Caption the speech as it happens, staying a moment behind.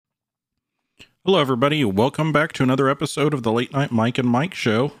Hello, everybody. Welcome back to another episode of the Late Night Mike and Mike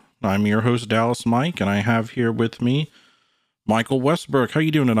Show. I'm your host, Dallas Mike, and I have here with me Michael Westbrook. How you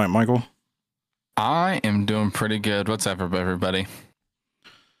doing tonight, Michael? I am doing pretty good. What's up, everybody?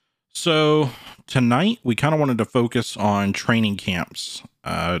 So tonight we kind of wanted to focus on training camps.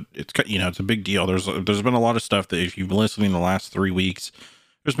 It's a big deal. There's been a lot of stuff that if you've been listening the last 3 weeks,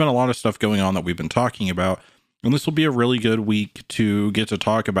 there's been a lot of stuff going on that we've been talking about. And this will be a really good week to get to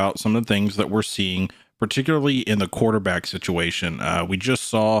talk about some of the things that we're seeing, particularly in the quarterback situation. We just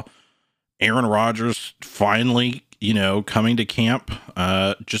saw Aaron Rodgers finally, coming to camp,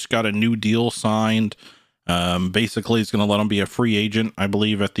 just got a new deal signed. Basically, it's going to let him be a free agent, I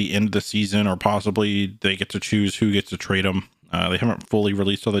believe, at the end of the season, or possibly they get to choose who gets to trade him. They haven't fully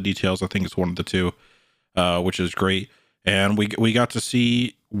released all the details. I think it's one of the two, which is great. And we got to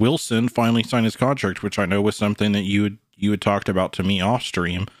see Wilson finally sign his contract, which I know was something that you had talked about to me off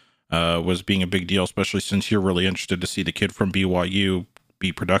stream, was being a big deal, especially since you're really interested to see the kid from BYU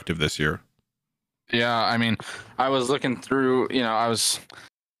be productive this year. Yeah, I mean, I was looking through, I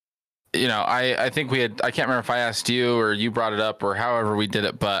think I can't remember if I asked you or you brought it up or however we did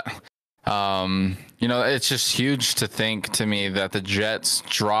it, but, it's just huge to think to me that the Jets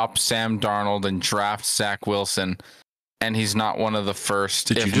drop Sam Darnold and draft Zach Wilson, and he's not one of the first,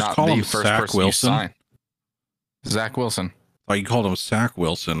 Did you if just not call the him first Zach person Wilson? you sign. Zach Wilson. Oh, you called him Zach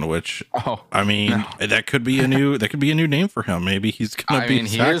Wilson, which Oh, I mean, no. that could be a new name for him. Maybe he's gonna be.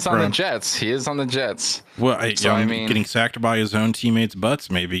 He is on the Jets. He is on the Jets. Well, getting sacked by his own teammates' butts,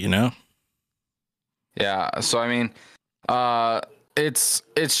 maybe, Yeah. So I mean,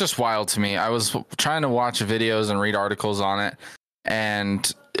 it's just wild to me. I was trying to watch videos and read articles on it,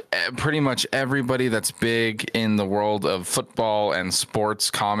 and pretty much everybody that's big in the world of football and sports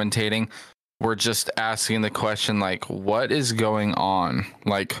commentating were just asking the question, like, what is going on?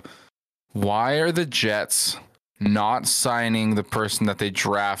 Like, why are the Jets not signing the person that they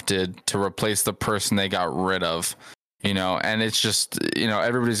drafted to replace the person they got rid of? And it's just,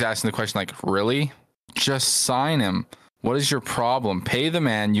 everybody's asking the question, like, really? Just sign him. What is your problem? Pay the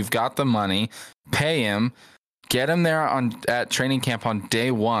man. You've got the money. Pay him. Get him there at training camp on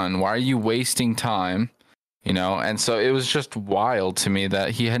day one. Why are you wasting time? And so it was just wild to me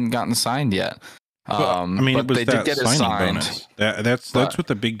that he hadn't gotten signed yet. Well, I mean, but it was they that did get signing signed. bonus. That's what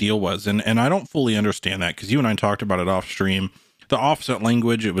the big deal was, and I don't fully understand that because you and I talked about it off stream. The offset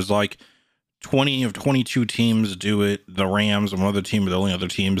language, it was like 20 of 22 teams do it. The Rams and one other team are the only other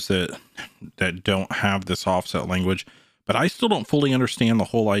teams that don't have this offset language. But I still don't fully understand the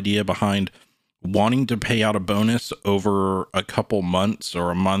whole idea behind wanting to pay out a bonus over a couple months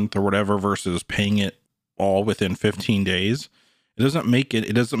or a month or whatever versus paying it all within 15 days. It doesn't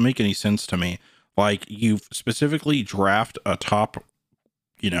make any sense to me. Like, you specifically draft a top,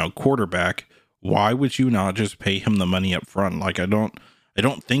 quarterback. Why would you not just pay him the money up front? Like, I don't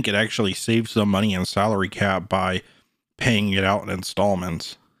think it actually saves the money in salary cap by paying it out in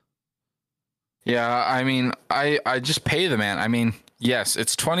installments. Yeah, I mean, I just pay the man. I mean, yes,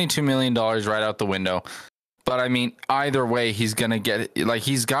 it's $22 million right out the window. But I mean, either way, he's got to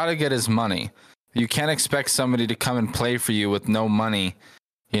get his money. You can't expect somebody to come and play for you with no money,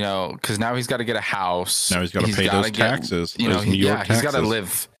 because now he's got to get a house. Now he's got to pay those taxes. Those New York taxes. He's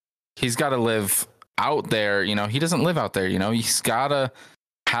got to live out there. He doesn't live out there. He's got to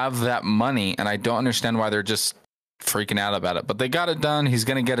have that money. And I don't understand why they're just freaking out about it. But they got it done. He's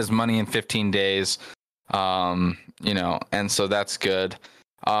going to get his money in 15 days. And so that's good.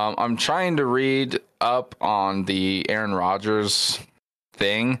 I'm trying to read up on the Aaron Rodgers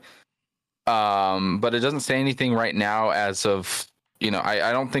thing. But it doesn't say anything right now as of,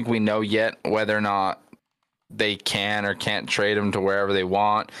 I don't think we know yet whether or not they can or can't trade him to wherever they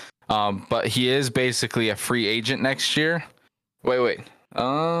want. But he is basically a free agent next year. Wait.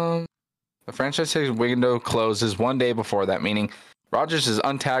 The franchise window closes one day before that, meaning Rodgers is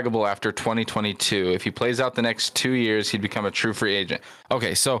untaggable after 2022. If he plays out the next 2 years, he'd become a true free agent.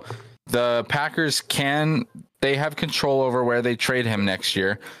 Okay, so the Packers they have control over where they trade him next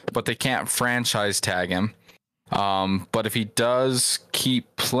year, but they can't franchise tag him. But if he does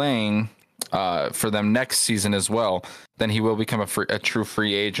keep playing for them next season as well, then he will become a true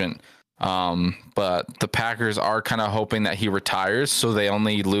free agent. But the Packers are kind of hoping that he retires, so they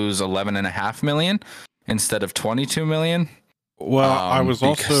only lose $11.5 million instead of $22 million. Well, I was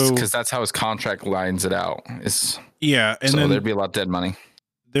because that's how his contract lines it out. And so then there'd be a lot of dead money.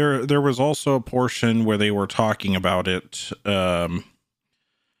 There was also a portion where they were talking about it. There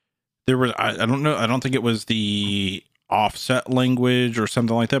was, I don't know. I don't think it was the offset language or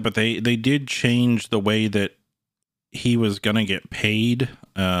something like that, but they did change the way that he was going to get paid.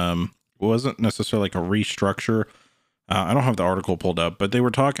 wasn't necessarily like a restructure. I don't have the article pulled up, but they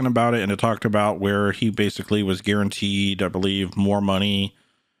were talking about it, and it talked about where he basically was guaranteed, I believe, more money.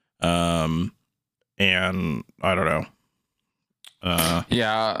 And I don't know.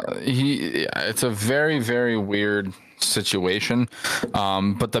 It's a very, very weird situation.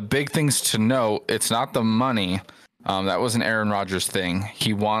 But the big things to note, it's not the money. That was an Aaron Rodgers thing.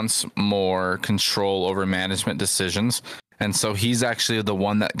 He wants more control over management decisions. And so he's actually the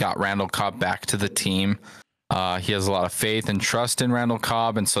one that got Randall Cobb back to the team. He has a lot of faith and trust in Randall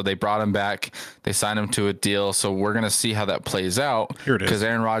Cobb, and so they brought him back. They signed him to a deal. So we're going to see how that plays out. Here it is. Because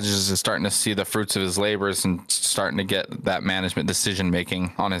Aaron Rodgers is starting to see the fruits of his labors and starting to get that management decision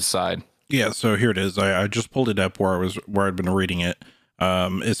making on his side. Yeah, so here it is. I just pulled it up where I'd been reading it.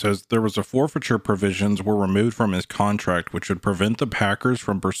 It says there was a forfeiture provisions were removed from his contract, which would prevent the Packers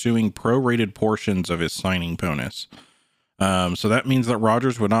from pursuing prorated portions of his signing bonus. So that means that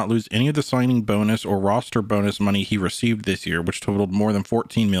Rodgers would not lose any of the signing bonus or roster bonus money he received this year, which totaled more than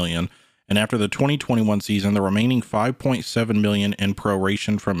 $14 million. And after the 2021 season, the remaining $5.7 million in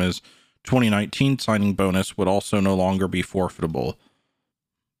proration from his 2019 signing bonus would also no longer be forfeitable.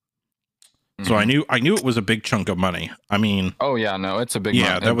 So I knew it was a big chunk of money. I mean, oh yeah, no, it's a big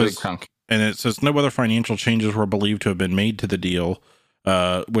big chunk. And it says no other financial changes were believed to have been made to the deal,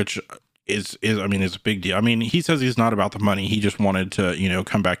 which is I mean, is a big deal. I mean, he says he's not about the money. He just wanted to,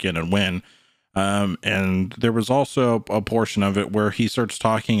 come back in and win. And there was also a portion of it where he starts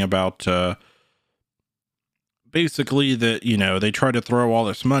talking about basically that, they tried to throw all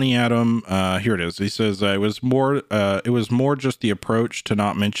this money at him. Here it is. He says it was more just the approach to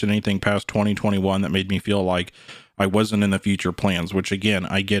not mention anything past 2021 that made me feel like I wasn't in the future plans, which again,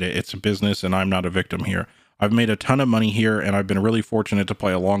 I get it. It's a business and I'm not a victim here. I've made a ton of money here and I've been really fortunate to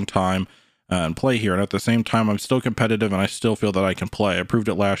play a long time and play here. And at the same time, I'm still competitive and I still feel that I can play. I proved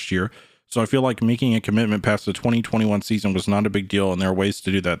it last year. So I feel like making a commitment past the 2021 season was not a big deal. And there are ways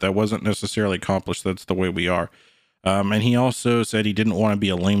to do that. That wasn't necessarily accomplished. That's the way we are. And he also said he didn't want to be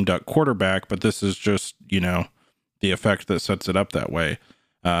a lame duck quarterback, but this is just, the effect that sets it up that way.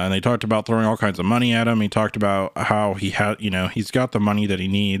 And they talked about throwing all kinds of money at him. He talked about how he had, he's got the money that he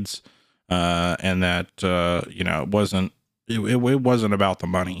needs. And that, it wasn't about the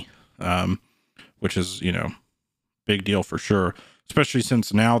money, which is, big deal for sure, especially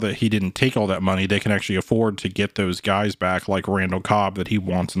since now that he didn't take all that money, they can actually afford to get those guys back like Randall Cobb that he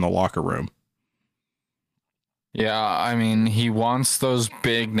wants in the locker room. Yeah, I mean, he wants those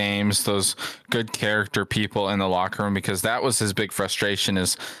big names, those good character people in the locker room, because that was his big frustration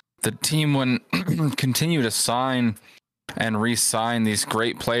is the team wouldn't continue to sign and re-sign these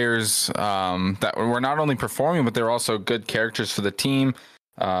great players that were not only performing, but they were also good characters for the team.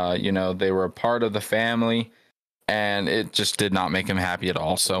 They were a part of the family, and it just did not make him happy at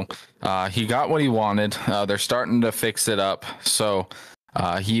all. So he got what he wanted. They're starting to fix it up. So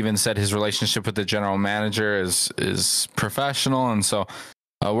he even said his relationship with the general manager is professional. And so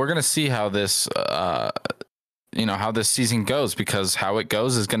we're going to see how this how this season goes, because how it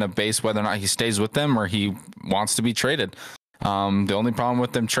goes is going to base whether or not he stays with them or he wants to be traded. The only problem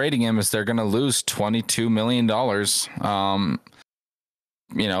with them trading him is they're going to lose $22 million,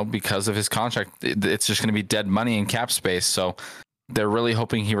 because of his contract. It's just going to be dead money in cap space. So they're really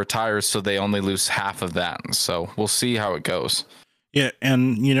hoping he retires so they only lose half of that. So we'll see how it goes. Yeah.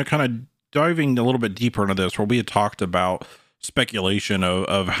 And, kind of diving a little bit deeper into this, where we had talked about speculation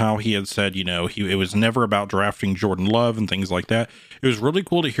of how he had said, it was never about drafting Jordan Love and things like that. It was really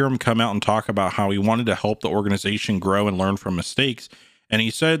cool to hear him come out and talk about how he wanted to help the organization grow and learn from mistakes. And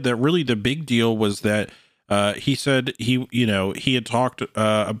he said that really the big deal was that he said he had talked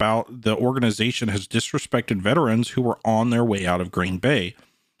about the organization has disrespected veterans who were on their way out of Green Bay.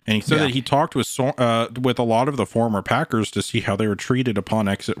 And he said that he talked with a lot of the former Packers to see how they were treated upon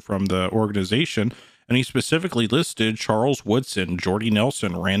exit from the organization. And he specifically listed Charles Woodson, Jordy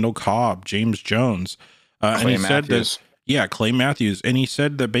Nelson, Randall Cobb, James Jones. And he said that, Clay Matthews. And he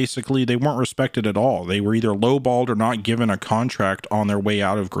said that basically they weren't respected at all. They were either lowballed or not given a contract on their way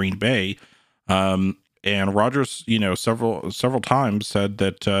out of Green Bay. And Rodgers, several times said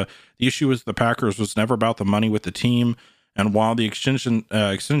that the issue with the Packers was never about the money with the team. And while the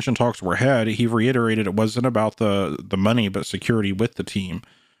extension talks were had, he reiterated it wasn't about the money, but security with the team.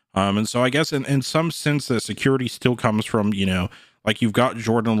 And so I guess in some sense, the security still comes from, like you've got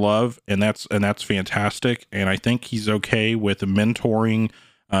Jordan Love, and that's fantastic. And I think he's okay with mentoring,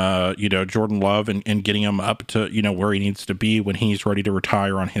 Jordan Love and getting him up to, where he needs to be when he's ready to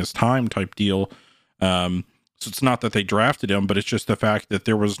retire on his time type deal. So it's not that they drafted him, but it's just the fact that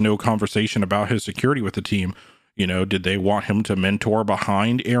there was no conversation about his security with the team. You know, did they want him to mentor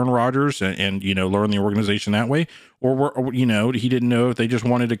behind Aaron Rodgers and you know, learn the organization that way? Or, you know, he didn't know if they just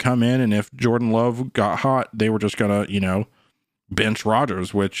wanted to come in and if Jordan Love got hot, they were just going to, you know, bench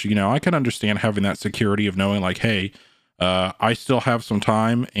Rodgers, which, you know, I can understand having that security of knowing like, hey, I still have some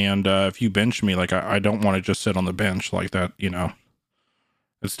time. And if you bench me, like, I don't want to just sit on the bench like that, you know.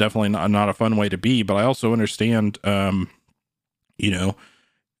 It's definitely not a fun way to be, but I also understand, you know,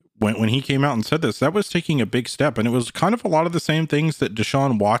 when he came out and said this, that was taking a big step, and it was kind of a lot of the same things that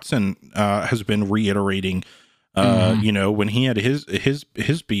Deshaun Watson has been reiterating. You know, when he had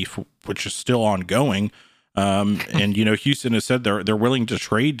his beef, which is still ongoing, and you know, Houston has said they're willing to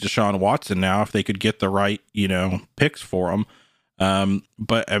trade Deshaun Watson now if they could get the right, you know, picks for him.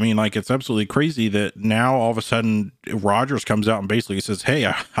 But I mean, like, it's absolutely crazy that now all of a sudden Rodgers comes out and basically says,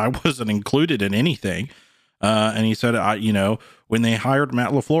 hey, I wasn't included in anything. And he said, you know, when they hired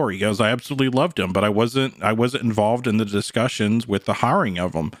Matt LaFleur, he goes, I absolutely loved him, but I wasn't involved in the discussions with the hiring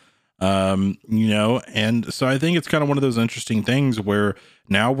of him. You know, and so I think it's kind of one of those interesting things where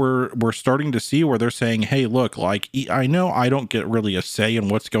now we're starting to see where they're saying, hey, look, like, I know I don't get really a say in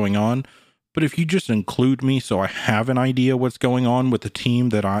what's going on, but if you just include me so I have an idea what's going on with the team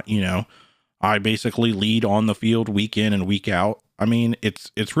that I basically lead on the field week in and week out. I mean,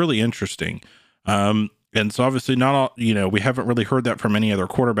 it's really interesting. And so obviously not all, you know, we haven't really heard that from any other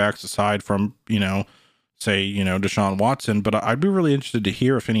quarterbacks aside from, you know, say, you know, Deshaun Watson, but I'd be really interested to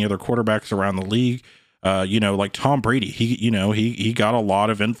hear if any other quarterbacks around the league, you know, like Tom Brady, he got a lot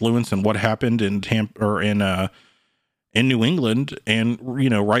of influence in what happened in Tampa or in New England, and, you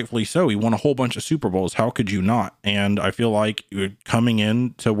know, rightfully so. He won a whole bunch of Super Bowls. How could you not? And I feel like coming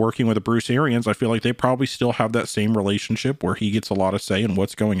in to working with Bruce Arians, I feel like they probably still have that same relationship where he gets a lot of say in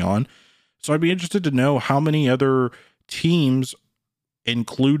what's going on. So I'd be interested to know how many other teams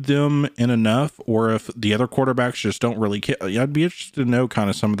include them in enough, or if the other quarterbacks just don't really care. I'd be interested to know kind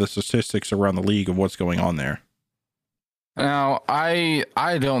of some of the statistics around the league of what's going on there. Now, I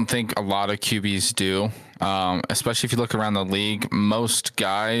don't think a lot of QBs do, especially if you look around the league. Most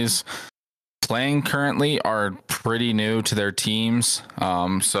guys playing currently are pretty new to their teams,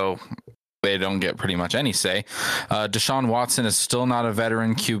 so they don't get pretty much any say. Deshaun Watson is still not a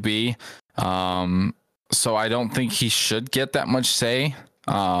veteran QB, so I don't think he should get that much say,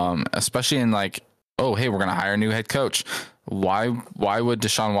 especially in like, oh, hey, we're going to hire a new head coach. Why would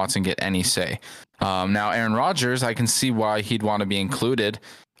Deshaun Watson get any say? Now, Aaron Rodgers, I can see why he'd want to be included,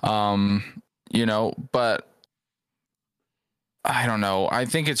 you know, but I don't know. I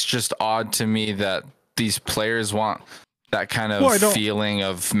think it's just odd to me that these players want that kind of feeling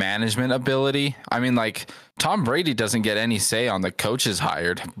of management ability. I mean, like, Tom Brady doesn't get any say on the coaches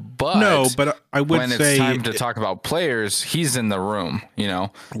hired, but no, but I would when say it's time to talk about players, he's in the room, you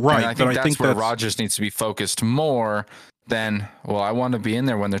know? Right. And I think that's where Rodgers needs to be focused more than, well, I want to be in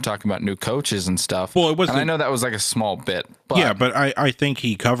there when they're talking about new coaches and stuff. Well, it was, and I know that was like a small bit, but yeah, but I think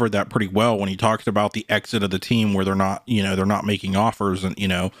he covered that pretty well when he talked about the exit of the team where they're not, you know, they're not making offers and, you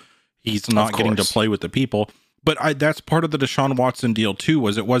know, he's not getting to play with the people. But that's part of the Deshaun Watson deal too,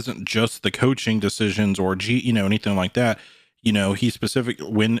 was it wasn't just the coaching decisions or you know, anything like that. You know, he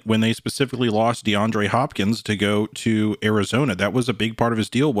when they specifically lost DeAndre Hopkins to go to Arizona, that was a big part of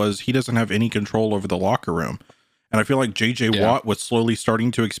his deal, was he doesn't have any control over the locker room. And I feel like JJ Watt was slowly starting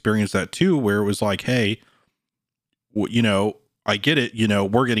to experience that too, where it was like, hey, you know, I get it, you know,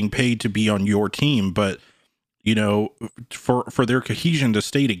 we're getting paid to be on your team, but you know, for their cohesion to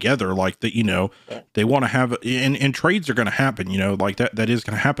stay together, like that, you know, they want to have, and trades are going to happen, you know, like that is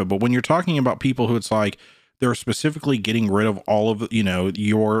going to happen. But when you're talking about people who it's like, they're specifically getting rid of all of, you know,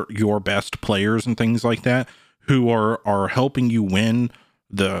 your best players and things like that, who are helping you win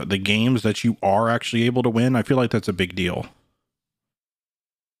the games that you are actually able to win. I feel like that's a big deal.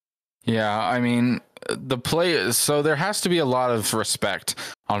 Yeah. I mean, so there has to be a lot of respect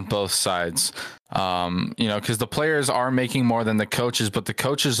on both sides. You know, because the players are making more than the coaches, but the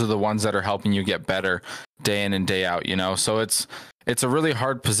coaches are the ones that are helping you get better day in and day out, you know? So it's a really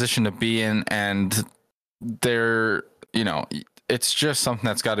hard position to be in, and you know, it's just something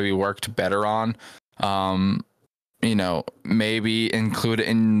that's got to be worked better on. You know, maybe include it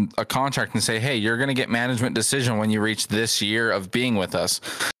in a contract and say, hey, you're going to get management decision when you reach this year of being with us.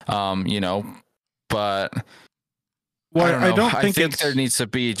 You know, but well, I think there needs to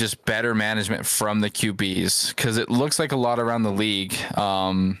be just better management from the QBs, because it looks like a lot around the league.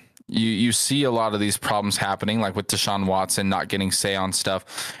 You see a lot of these problems happening, like with Deshaun Watson not getting say on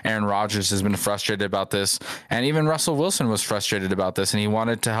stuff. Aaron Rodgers has been frustrated about this, and even Russell Wilson was frustrated about this, and he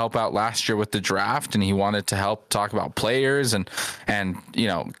wanted to help out last year with the draft, and he wanted to help talk about players and you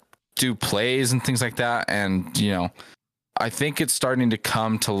know, do plays and things like that. And, you know, I think it's starting to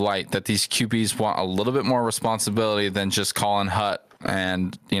come to light that these QBs want a little bit more responsibility than just calling hut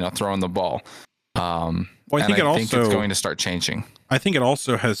and, you know, throwing the ball. Well, I think it's going to start changing. I think it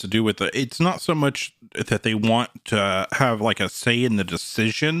also has to do with it's not so much that they want to have like a say in the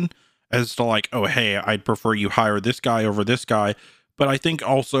decision as to like, oh, hey, I'd prefer you hire this guy over this guy. But I think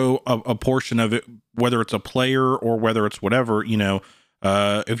also a portion of it, whether it's a player or whether it's whatever, you know,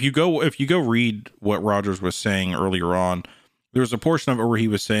 if you go read what Rodgers was saying earlier on, there was a portion of it where he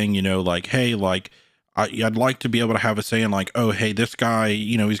was saying, you know, like, hey, like, I'd like to be able to have a say in like, oh, hey, this guy,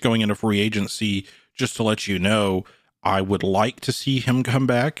 you know, he's going into free agency. Just to let you know, I would like to see him come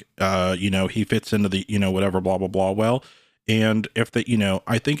back. You know, he fits into the, you know, whatever, blah, blah, blah. Well, and if you know,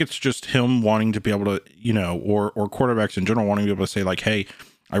 I think it's just him wanting to be able to, you know, or quarterbacks in general wanting to be able to say like, hey,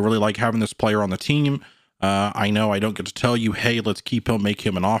 I really like having this player on the team. I know I don't get to tell you, hey, let's keep him, make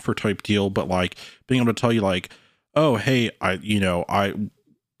him an offer type deal, but like being able to tell you like, oh, hey,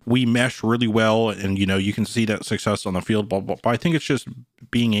 we mesh really well, and you know, you can see that success on the field, blah, blah. But I think it's just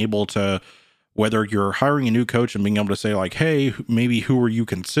being able to, whether you're hiring a new coach and being able to say like, hey, maybe who are you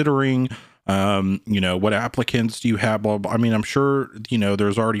considering? You know, what applicants do you have? Blah, blah. I mean, I'm sure, you know,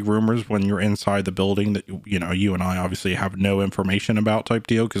 there's already rumors when you're inside the building that, you know, you and I obviously have no information about type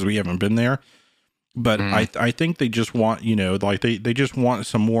deal because we haven't been there. But I think they just want, you know, like they just want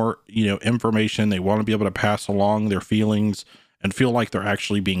some more, you know, information. They want to be able to pass along their feelings and feel like they're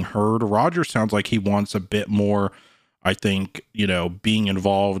actually being heard. Roger sounds like he wants a bit more, I think, you know, being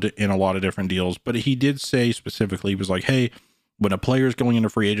involved in a lot of different deals. But he did say specifically, he was like, hey, when a player's going into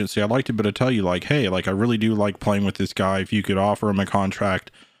free agency, I'd like to be able to tell you like, hey, like I really do like playing with this guy. If you could offer him a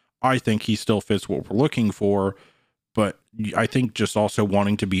contract, I think he still fits what we're looking for. But I think just also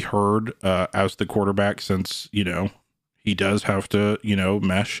wanting to be heard as the quarterback, since, you know, he does have to, you know,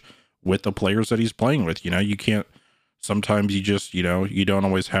 mesh with the players that he's playing with. You know, you can't, sometimes you just, you know, you don't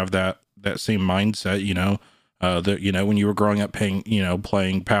always have that same mindset, you know, that, you know, when you were growing up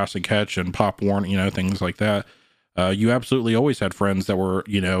playing pass and catch and Pop Warner, you know, things like that. You absolutely always had friends that were,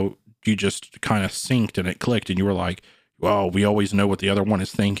 you know, you just kind of synced and it clicked and you were like, well, we always know what the other one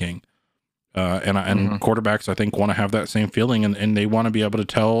is thinking. And quarterbacks, I think, want to have that same feeling, and they want to be able to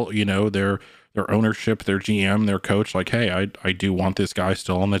tell, you know, their ownership, their GM, their coach, like, hey, I do want this guy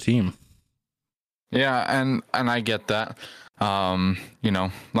still on the team. Yeah, and I get that. You know,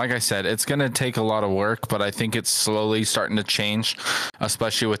 like I said, it's going to take a lot of work, but I think it's slowly starting to change,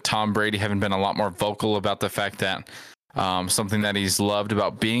 especially with Tom Brady having been a lot more vocal about the fact that something that he's loved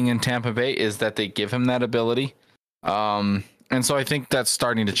about being in Tampa Bay is that they give him that ability. And so I think that's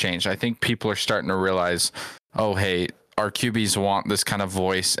starting to change. I think people are starting to realize, oh, hey, our QBs want this kind of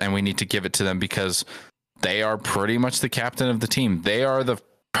voice and we need to give it to them because they are pretty much the captain of the team. They are the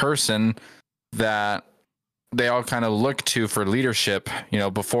person that they all kind of look to for leadership, you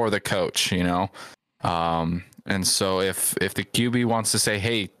know, before the coach, you know. And so if the QB wants to say,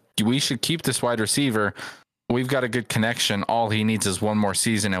 hey, we should keep this wide receiver, we've got a good connection. All he needs is one more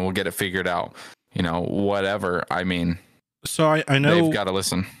season and we'll get it figured out, you know, whatever. I mean, so I know they've got to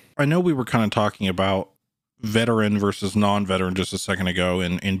listen. I know we were kind of talking about veteran versus non-veteran just a second ago,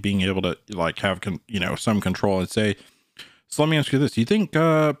 and being able to like have you know, some control and say. So let me ask you this: do you think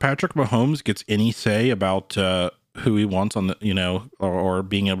Patrick Mahomes gets any say about who he wants on the, you know, or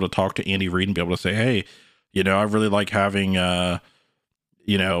being able to talk to Andy Reid and be able to say, hey, you know, I really like having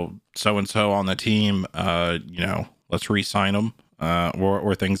you know, so and so on the team. You know, let's re-sign him.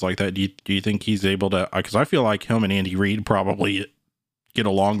 Or things like that. Do you think he's able to? Because I feel like him and Andy Reid probably get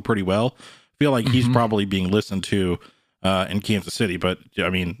along pretty well. I feel like he's probably being listened to in Kansas City. But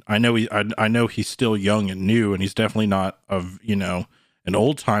I mean, I know he's still young and new, and he's definitely not of, you know, an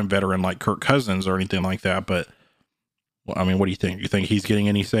old time veteran like Kirk Cousins or anything like that. But well, I mean, what do you think? You think he's getting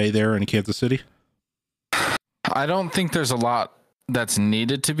any say there in Kansas City? I don't think there's a lot that's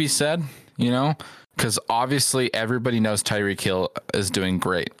needed to be said, you know. Because obviously everybody knows Tyreek Hill is doing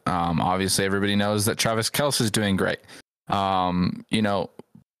great. Obviously everybody knows that Travis Kelce is doing great. You know,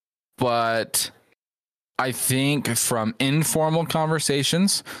 but I think from informal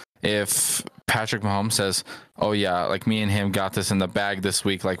conversations, if Patrick Mahomes says, "Oh yeah, like me and him got this in the bag this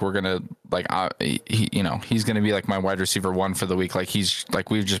week. Like we're gonna like he, you know, he's gonna be like my wide receiver one for the week. Like he's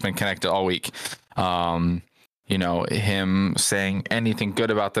like we've just been connected all week." You know, him saying anything good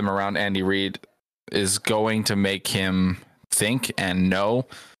about them around Andy Reid is going to make him think and know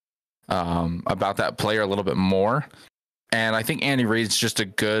about that player a little bit more. And I think Andy Reid's just a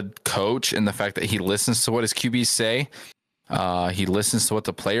good coach in the fact that he listens to what his QBs say. He listens to what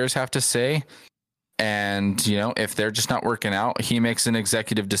the players have to say. And, you know, if they're just not working out, he makes an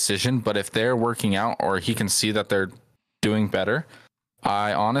executive decision. But if they're working out or he can see that they're doing better,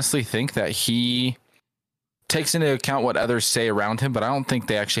 I honestly think that he takes into account what others say around him, but I don't think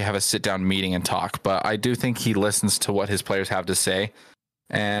they actually have a sit down meeting and talk. But I do think he listens to what his players have to say,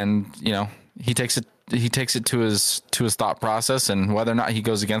 and you know, he takes it to his thought process, and whether or not he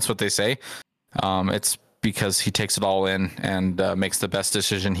goes against what they say, it's because he takes it all in and makes the best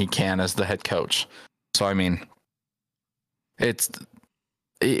decision he can as the head coach. So I mean,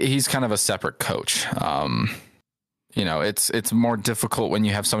 he's kind of a separate coach. You know, it's more difficult when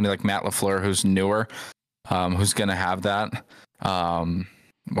you have somebody like Matt LaFleur who's newer, who's going to have that,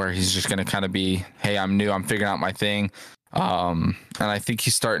 where he's just going to kind of be, hey, I'm new, I'm figuring out my thing. And I think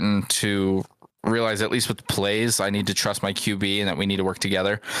he's starting to realize, at least with plays, I need to trust my QB and that we need to work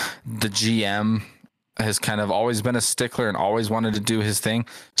together. The GM has kind of always been a stickler and always wanted to do his thing.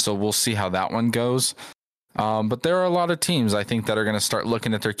 So we'll see how that one goes. But there are a lot of teams, I think, that are going to start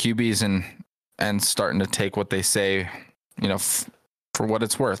looking at their QBs and starting to take what they say, you know, for what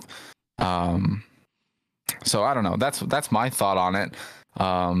it's worth. So I don't know. That's my thought on it.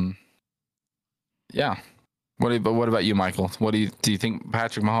 Yeah. What about you, Michael? Do you think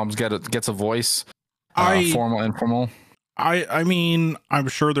Patrick Mahomes gets a voice? Formal, informal? I mean, I'm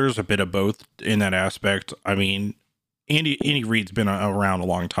sure there's a bit of both in that aspect. I mean, Andy Reid's been around a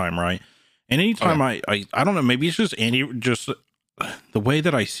long time, right? And anytime I don't know, maybe it's just the way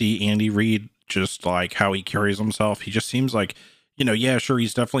that I see Andy Reid, just like how he carries himself. He just seems like, you know, yeah, sure,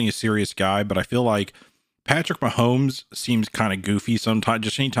 he's definitely a serious guy, but I feel like Patrick Mahomes seems kind of goofy sometimes.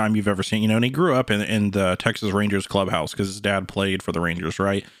 Just anytime you've ever seen, you know, and he grew up in the Texas Rangers clubhouse because his dad played for the Rangers,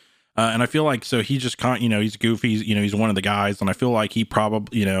 right? And I feel like, so he just you know, he's goofy, you know, he's one of the guys, and I feel like he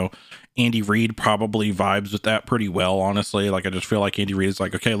probably, you know, Andy Reid probably vibes with that pretty well, honestly. Like, I just feel like Andy Reid is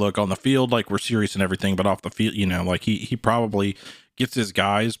like, okay, look, on the field, like, we're serious and everything, but off the field, you know, like he probably gets his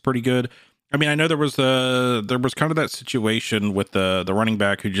guys pretty good. I mean, I know there was kind of that situation with the running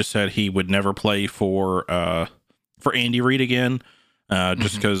back who just said he would never play for Andy Reid again,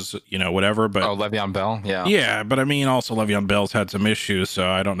 just because, you know, whatever. But Le'Veon Bell, yeah. But I mean, also Le'Veon Bell's had some issues, so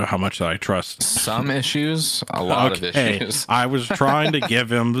I don't know how much that I trust. Some issues, a lot of issues. I was trying to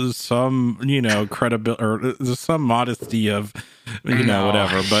give him some, you know, credibility or some modesty of, you know,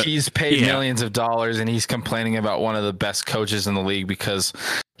 whatever. But he's paid millions of dollars, and he's complaining about one of the best coaches in the league because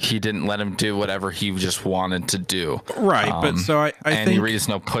he didn't let him do whatever he just wanted to do. Right. But so I think Andy Reid is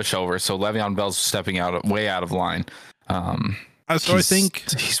no pushover. So Le'Veon Bell's stepping way out of line. So I think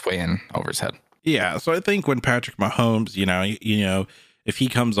he's way in over his head. Yeah. So I think when Patrick Mahomes, you know, if he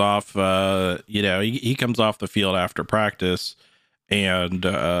comes off, you know, he comes off the field after practice and,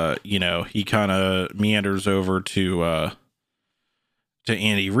 you know, he kind of meanders over to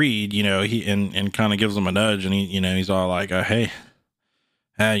Andy Reid, you know, he and kind of gives him a nudge, and he, you know, he's all like, hey,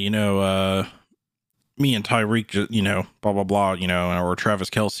 you know, me and Tyreek, just, you know, blah, blah, blah, you know, or Travis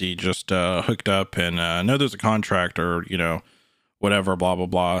Kelce just hooked up, and I know there's a contract, or, you know, whatever, blah, blah,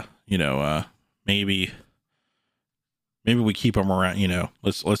 blah, you know, maybe we keep him around, you know,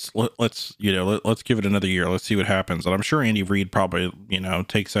 let's, you know, let's give it another year. Let's see what happens. And I'm sure Andy Reid probably, you know,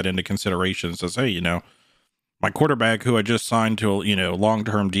 takes that into consideration, says, hey, you know, my quarterback who I just signed to a, you know,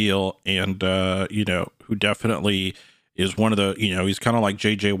 long-term deal, and, you know, who definitely is one of the, you know, he's kind of like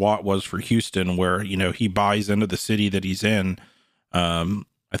JJ Watt was for Houston, where, you know, he buys into the city that he's in. I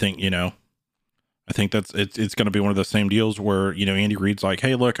think, you know, that's, it's going to be one of the same deals where, you know, Andy Reid's like,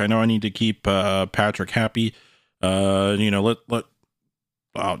 hey, look, I know I need to keep, Patrick happy. You know, you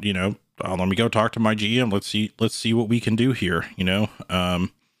know, let me go talk to my GM. Let's see what we can do here, you know?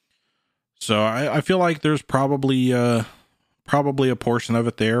 So I feel like there's probably a portion of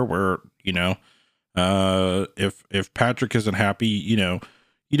it there where, you know, if Patrick isn't happy, you know,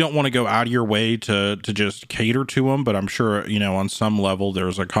 you don't want to go out of your way to just cater to him, but I'm sure, you know, on some level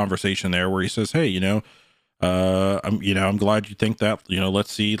there's a conversation there where he says, hey, you know, I'm glad you think that, you know,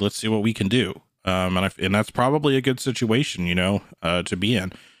 let's see what we can do. And that's probably a good situation, you know, to be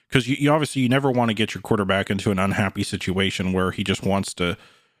in, because you obviously, you never want to get your quarterback into an unhappy situation where he just wants to,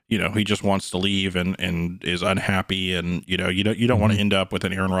 you know, leave and is unhappy. And, you know, you don't want to end up with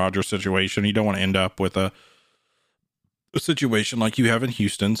an Aaron Rodgers situation. You don't want to end up with a situation like you have in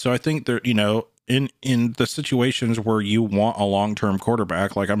Houston. So I think that, you know, in the situations where you want a long-term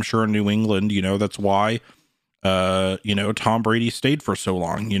quarterback, like I'm sure in New England, you know, that's why, you know, Tom Brady stayed for so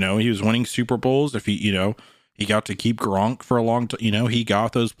long. You know, he was winning Super Bowls. If he, you know, he got to keep Gronk for a long time, you know, he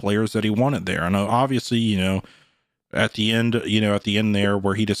got those players that he wanted there. And obviously, you know, at the end there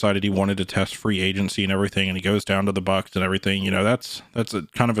where he decided he wanted to test free agency and everything, and he goes down to the Bucs and everything, you know, that's a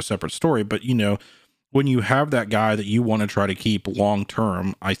kind of a separate story. But, you know, when you have that guy that you want to try to keep long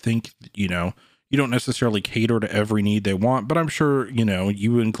term, I think, you know, you don't necessarily cater to every need they want, but I'm sure, you know,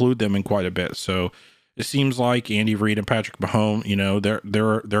 you include them in quite a bit. So it seems like Andy Reid and Patrick Mahomes, you know,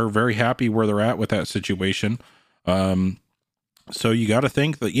 they're very happy where they're at with that situation. So you got to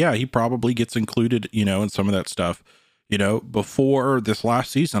think that, yeah, he probably gets included, you know, in some of that stuff. You know, before this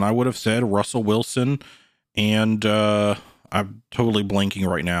last season, I would have said Russell Wilson and I'm totally blanking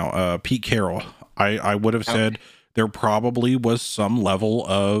right now. Pete Carroll. I would have said there probably was some level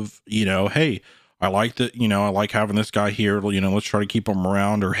of, you know, hey, I like that, you know, I like having this guy here, you know, let's try to keep him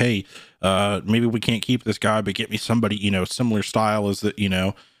around, or hey, maybe we can't keep this guy, but get me somebody, you know, similar style as that, you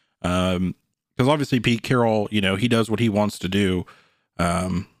know, because obviously Pete Carroll, you know, he does what he wants to do.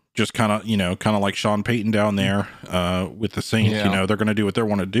 Just kind of, you know, kind of like Sean Payton down there with the Saints, you know, they're going to do what they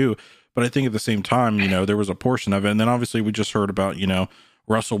want to do. But I think at the same time, you know, there was a portion of it. And then obviously we just heard about, you know,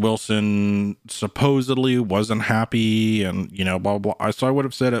 Russell Wilson supposedly wasn't happy and, you know, blah, blah, blah. So I would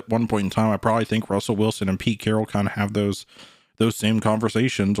have said at one point in time, I probably think Russell Wilson and Pete Carroll kind of have those same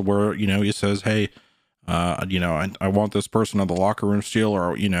conversations where, you know, he says, hey, you know, I want this person in the locker room still,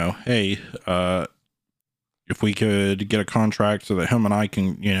 or, you know, hey, if we could get a contract so that him and I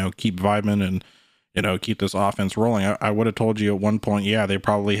can, you know, keep vibing and, you know, keep this offense rolling. I would have told you at one point, yeah, they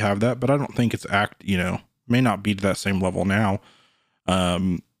probably have that, but I don't think it's you know, may not be to that same level now.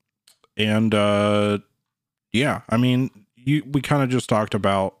 Yeah, I mean, we kind of just talked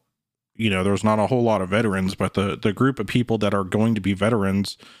about, you know, there's not a whole lot of veterans, but the group of people that are going to be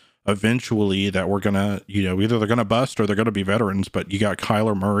veterans eventually that we're going to, you know, either they're going to bust or they're going to be veterans, but you got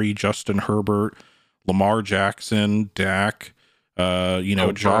Kyler Murray, Justin Herbert, Lamar Jackson, Dak, you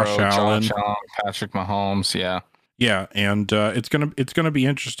know, Josh Allen, Patrick Mahomes. Yeah. And, it's going to be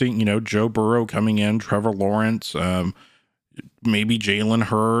interesting, you know, Joe Burrow coming in, Trevor Lawrence, maybe Jalen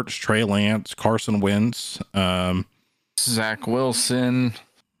Hurts, Trey Lance, Carson Wentz, Zach Wilson.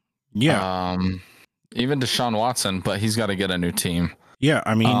 Yeah. Even Deshaun Watson, but he's got to get a new team. Yeah.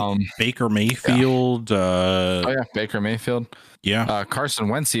 I mean, Baker Mayfield. Baker Mayfield. Yeah. Carson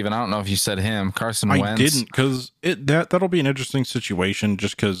Wentz, even. I don't know if you said him. Carson Wentz. I didn't, because that'll be an interesting situation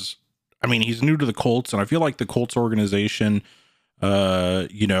just because, I mean, he's new to the Colts, and I feel like the Colts organization,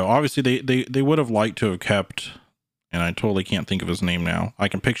 you know, obviously they would have liked to have kept, and I totally can't think of his name now. I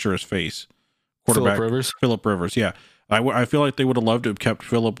can picture his face. Quarterback Phillip Rivers. Yeah. I feel like they would have loved to have kept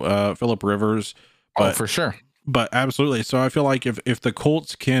Phillip Rivers. But, for sure. But absolutely. So I feel like if the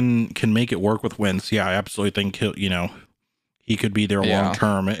Colts can make it work with Wentz, yeah, I absolutely think he could be there long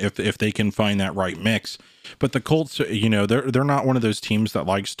term if they can find that right mix. But the Colts, you know, they're not one of those teams that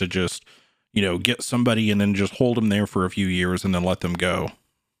likes to just, you know, get somebody and then just hold them there for a few years and then let them go.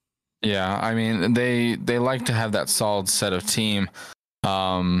 Yeah, I mean, they like to have that solid set of team.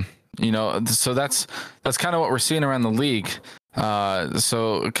 You know, so that's kind of what we're seeing around the league.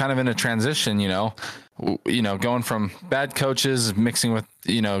 So kind of in a transition, you know, going from bad coaches mixing with,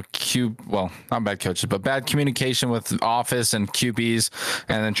 you know, not bad coaches, but bad communication with office and QBs,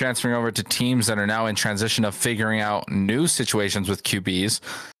 and then transferring over to teams that are now in transition of figuring out new situations with QBs.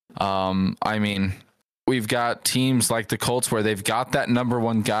 I mean, we've got teams like the Colts where they've got that number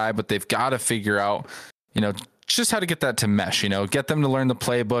one guy, but they've got to figure out, you know, just how to get that to mesh, you know, get them to learn the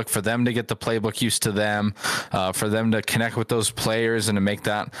playbook, for them to get the playbook used to them, for them to connect with those players and to make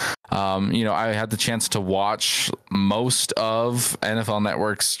that, you know, I had the chance to watch most of NFL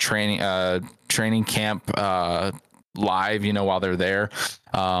Network's training camp, live, you know, while they're there.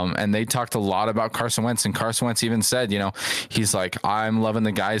 And they talked a lot about Carson Wentz, and Carson Wentz even said, you know, he's like, I'm loving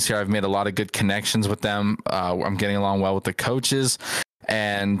the guys here. I've made a lot of good connections with them. I'm getting along well with the coaches.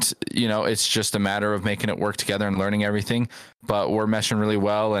 And, you know, it's just a matter of making it work together and learning everything, but we're meshing really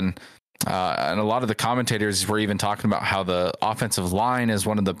well. And a lot of the commentators were even talking about how the offensive line is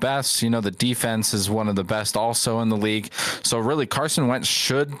one of the best, you know, the defense is one of the best also in the league. So really Carson Wentz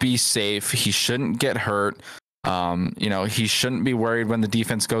should be safe. He shouldn't get hurt. You know, he shouldn't be worried when the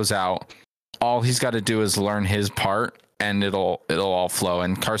defense goes out. All he's got to do is learn his part, and it'll all flow.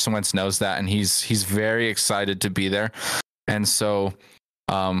 And Carson Wentz knows that, and he's very excited to be there. And so,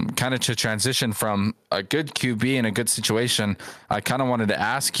 kind of to transition from a good QB in a good situation, I kind of wanted to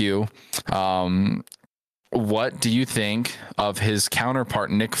ask you, what do you think of his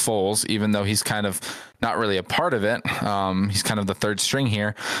counterpart, Nick Foles, even though he's kind of not really a part of it? He's kind of the third string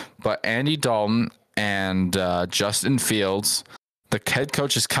here, but Andy Dalton and Justin Fields, the head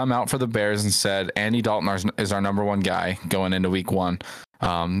coach has come out for the Bears and said, Andy Dalton is our number one guy going into week one.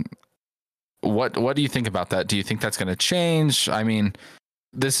 What do you think about that? Do you think that's going to change? I mean,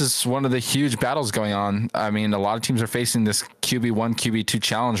 this is one of the huge battles going on. I mean, a lot of teams are facing this QB1, QB2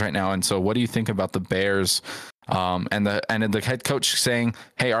 challenge right now. And so what do you think about the Bears and the head coach saying,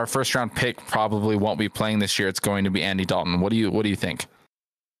 hey, our first round pick probably won't be playing this year. It's going to be Andy Dalton. What do you think?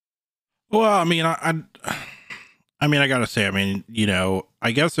 Well, I mean, I mean, I gotta say, I mean, you know,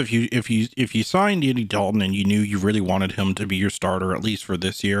 I guess if you signed Andy Dalton and you knew you really wanted him to be your starter, at least for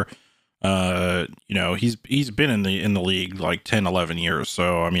this year, you know, he's been in the league like 10, 11 years.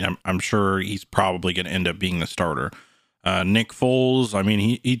 So, I mean, I'm sure he's probably going to end up being the starter. Nick Foles, I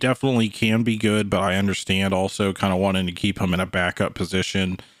mean, he definitely can be good, but I understand also kind of wanting to keep him in a backup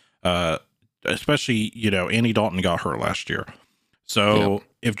position. Especially, you know, Andy Dalton got hurt last year. So yep.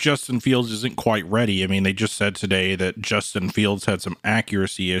 If Justin Fields isn't quite ready, I mean, they just said today that Justin Fields had some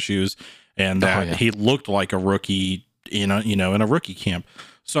accuracy issues and that he looked like a rookie in a rookie camp.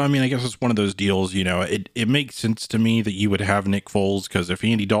 So, I mean, I guess it's one of those deals, you know, it makes sense to me that you would have Nick Foles, because if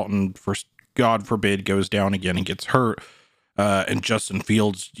Andy Dalton, God forbid, goes down again and gets hurt, and Justin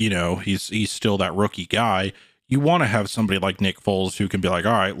Fields, you know, he's still that rookie guy, you want to have somebody like Nick Foles who can be like,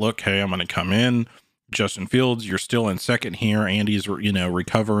 all right, look, hey, I'm going to come in. Justin Fields, you're still in second here. Andy's, you know,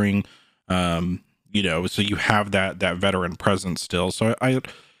 recovering, you know, so you have that veteran presence still. So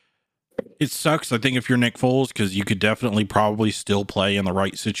it sucks, I think, if you're Nick Foles, because you could definitely probably still play in the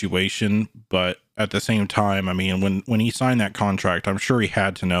right situation. But at the same time, I mean, when he signed that contract, I'm sure he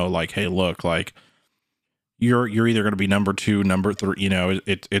had to know, like, hey, look, like, you're either going to be number 2, number 3, you know,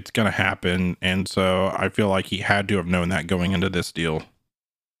 it's going to happen. And so I feel like he had to have known that going into this deal.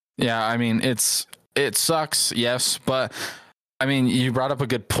 Yeah, I mean, it sucks, yes, but I mean, you brought up a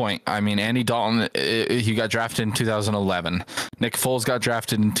good point. I mean, Andy Dalton, he got drafted in 2011. Nick Foles got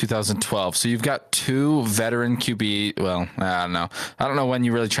drafted in 2012. So you've got 2 veteran QB. Well, I don't know when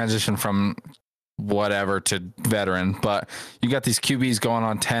you really transition from whatever to veteran, but you got these QBs going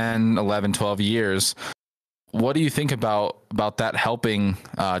on 10, 11, 12 years. What do you think about that helping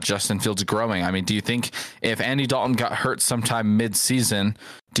Justin Fields growing? I mean, do you think if Andy Dalton got hurt sometime mid-season,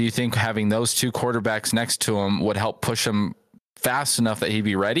 do you think having those 2 quarterbacks next to him would help push him fast enough that he'd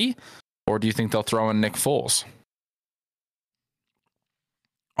be ready? Or do you think they'll throw in Nick Foles?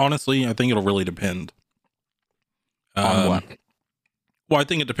 Honestly, I think it'll really depend. On what? Well, I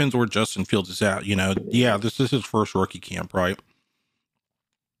think it depends where Justin Fields is at. You know, yeah, this is his first rookie camp, right?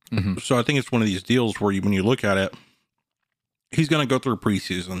 Mm-hmm. So I think it's one of these deals where when you look at it, he's going to go through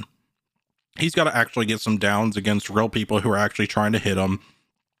preseason. He's got to actually get some downs against real people who are actually trying to hit him.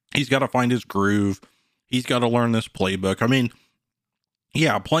 He's got to find his groove. He's got to learn this playbook. I mean,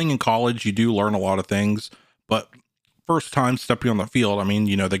 yeah, playing in college, you do learn a lot of things, but first time stepping on the field, I mean,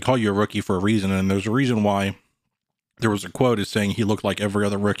 you know, they call you a rookie for a reason, and there's a reason why there was a quote is saying he looked like every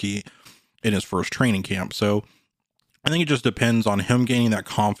other rookie in his first training camp. So I think it just depends on him gaining that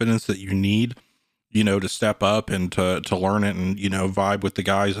confidence that you need, you know, to step up and to learn it and, you know, vibe with the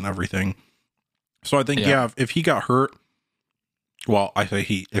guys and everything. So I think, yeah if he got hurt, well, I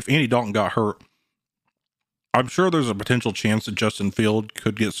say if Andy Dalton got hurt, I'm sure there's a potential chance that Justin Fields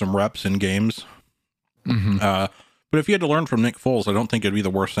could get some reps in games. Mm-hmm. But if you had to learn from Nick Foles, I don't think it'd be the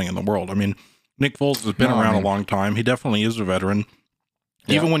worst thing in the world. I mean, Nick Foles has been around a long time. He definitely is a veteran.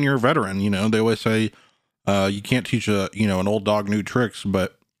 Yeah. Even when you're a veteran, you know, they always say, you can't teach an old dog new tricks,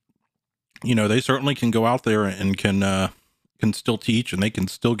 but you know, they certainly can go out there and can still teach, and they can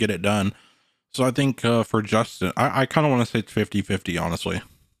still get it done. So I think for Justin, I kind of want to say it's 50-50, honestly.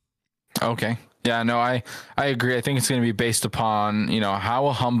 Okay. Yeah, no, I agree. I think it's going to be based upon, you know, how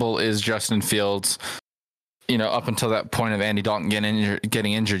humble is Justin Fields, you know, up until that point of Andy Dalton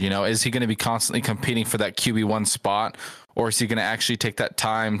getting injured, you know, is he going to be constantly competing for that QB1 spot? Or is he going to actually take that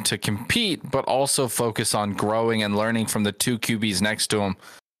time to compete, but also focus on growing and learning from the 2 QBs next to him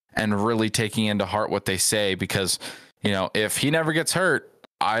and really taking into heart what they say? Because, you know, if he never gets hurt,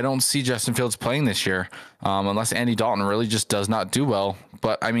 I don't see Justin Fields playing this year unless Andy Dalton really just does not do well.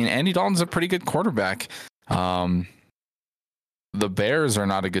 But, I mean, Andy Dalton's a pretty good quarterback. The Bears are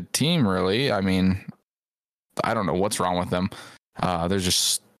not a good team, really. I mean, I don't know what's wrong with them. There's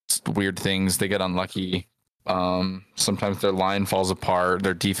just weird things. They get unlucky. Sometimes their line falls apart,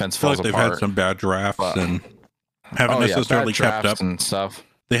 their defense falls apart. They've had some bad drafts and haven't necessarily kept up and stuff.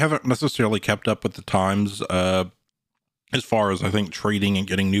 They haven't necessarily kept up with the times as far as, I think, trading and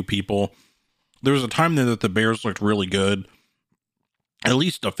getting new people. There was a time there that the Bears looked really good, at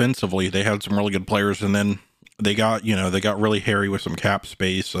least offensively. They had some really good players, and then they got really hairy with some cap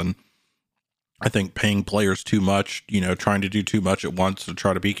space, and I think paying players too much, you know, trying to do too much at once to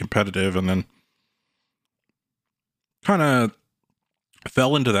try to be competitive, and then kind of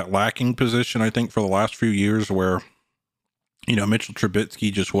fell into that lacking position, I think, for the last few years where, Mitchell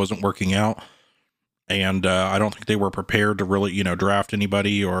Trubisky just wasn't working out. And I don't think they were prepared to really, draft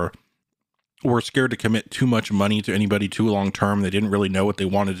anybody, or were scared to commit too much money to anybody too long term. They didn't really know what they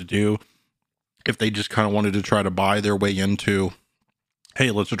wanted to do. If they just kind of wanted to try to buy their way into,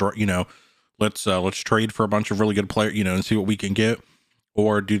 hey, let's trade for a bunch of really good players, and see what we can get,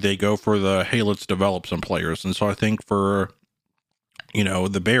 or do they go for the, hey, let's develop some players? And so I think for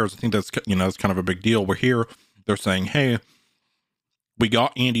the Bears, I think that's that's kind of a big deal. We're here. They're saying, hey, we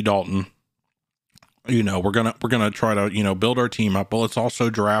got Andy Dalton. We're gonna try to build our team up, but let's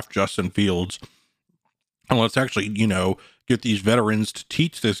also draft Justin Fields, and let's actually get these veterans to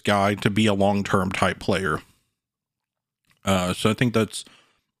teach this guy to be a long-term type player. So I think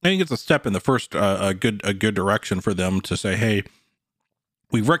it's a step in the first a good direction for them to say, hey,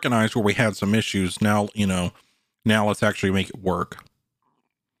 we recognize where we had some issues. Now let's actually make it work.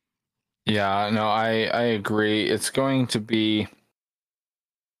 Yeah, no, I agree. It's going to be.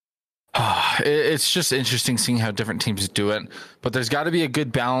 It's just interesting seeing how different teams do it, but there's got to be a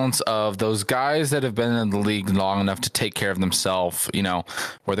good balance of those guys that have been in the league long enough to take care of themselves,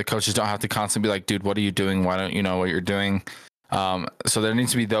 where the coaches don't have to constantly be like, dude, what are you doing? Why don't you know what you're doing? So there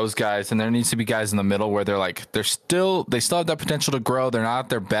needs to be those guys, and there needs to be guys in the middle where they still have that potential to grow. They're not at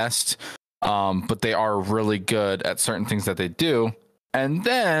their best, but they are really good at certain things that they do. And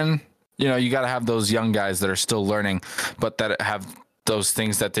then, you got to have those young guys that are still learning, but that have those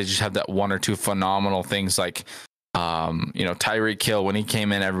things that they just have that one or two phenomenal things, like Tyreek Hill. When he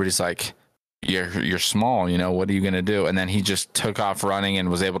came in, everybody's like, you're small, what are you gonna do? And then he just took off running and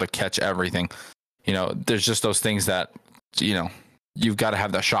was able to catch everything. There's just those things that you've got to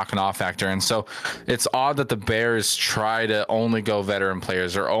have that shock and awe factor. And so it's odd that the Bears try to only go veteran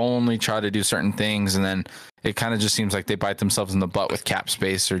players or only try to do certain things, and then it kind of just seems like they bite themselves in the butt with cap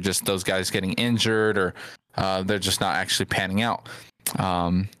space, or just those guys getting injured, or they're just not actually panning out.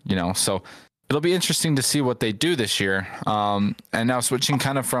 So it'll be interesting to see what they do this year. And now switching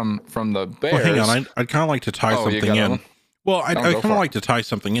kind of from the Bears. Well, hang on, I'd kind of like to tie something in. Well, I kind of like to tie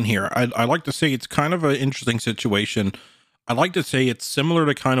something in here. I like to say it's kind of an interesting situation. I'd like to say it's similar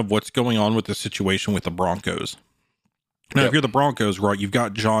to kind of what's going on with the situation with the Broncos. Now, if you're the Broncos, right, you've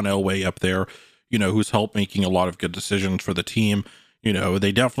got John Elway up there, who's helped making a lot of good decisions for the team.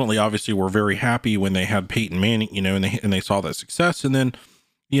 They definitely obviously were very happy when they had Peyton Manning, and they saw that success. And then,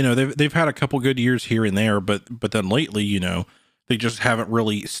 they've had a couple good years here and there, but then lately, they just haven't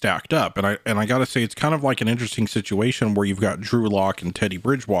really stacked up. And I got to say, it's kind of like an interesting situation where you've got Drew Lock and Teddy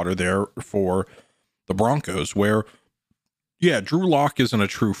Bridgewater there for the Broncos, where, Drew Lock isn't a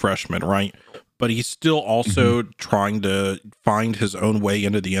true freshman, right? But he's still also trying to find his own way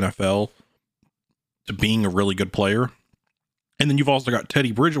into the NFL to being a really good player. And then you've also got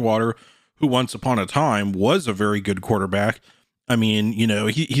Teddy Bridgewater, who once upon a time was a very good quarterback. I mean,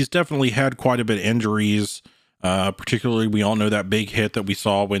 he's definitely had quite a bit of injuries. Particularly, we all know that big hit that we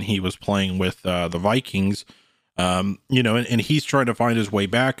saw when he was playing with the Vikings. And he's trying to find his way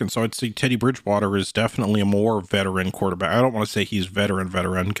back. And so I'd say Teddy Bridgewater is definitely a more veteran quarterback. I don't want to say he's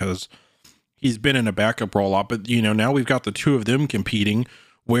veteran because he's been in a backup role a lot. But, now we've got the two of them competing,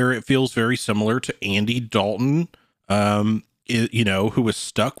 where it feels very similar to Andy Dalton, who was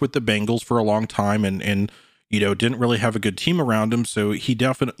stuck with the Bengals for a long time and didn't really have a good team around him. So he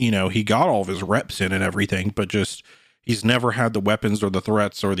definitely, he got all of his reps in and everything, but just, he's never had the weapons or the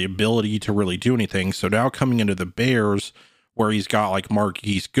threats or the ability to really do anything. So now coming into the Bears, where he's got like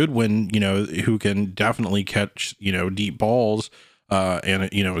Marquise Goodwin, who can definitely catch, deep balls, and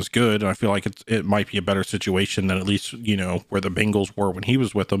is good. And I feel like it might be a better situation than at least, where the Bengals were when he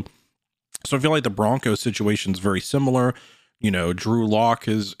was with them. So I feel like the Broncos situation is very similar. Drew Lock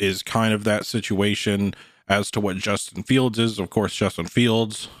is kind of that situation as to what Justin Fields is. Of course, Justin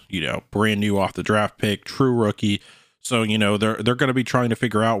Fields, brand new off the draft pick, true rookie. So, they're going to be trying to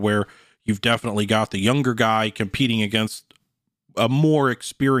figure out where you've definitely got the younger guy competing against a more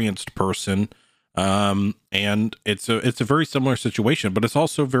experienced person. And it's a very similar situation, but it's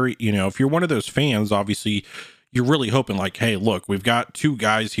also very, if you're one of those fans, obviously you're really hoping like, hey, look, we've got two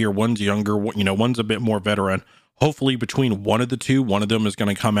guys here. One's younger, one's a bit more veteran. Hopefully between one of the two, one of them is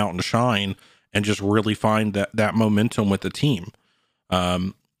going to come out and shine and just really find that momentum with the team.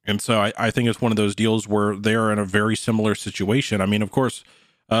 And so I think it's one of those deals where they're in a very similar situation. I mean, of course,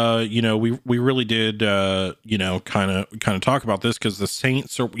 we really did, kind of talk about this because the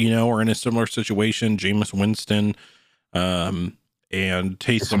Saints are in a similar situation. Jameis Winston, and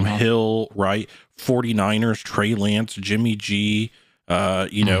Taysom Hill, right? 49ers, Trey Lance, Jimmy G, so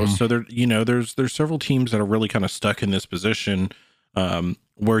there's several teams that are really kind of stuck in this position,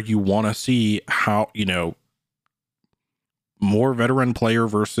 where you want to see how, more veteran player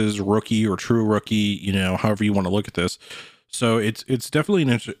versus rookie or true rookie, you know, however you want to look at this. So it's definitely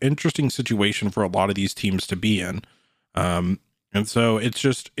an interesting situation for a lot of these teams to be in. And so it's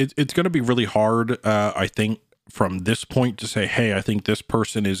going to be really hard, I think, from this point to say, hey, I think this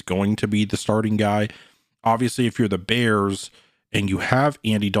person is going to be the starting guy. Obviously, if you're the Bears and you have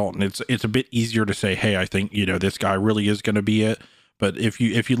Andy Dalton, it's a bit easier to say, hey, I think, you know, this guy really is going to be it. But if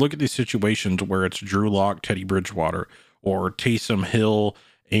you look at these situations where it's Drew Lock, Teddy Bridgewater, or Taysom Hill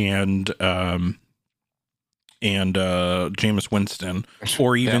and Jameis Winston,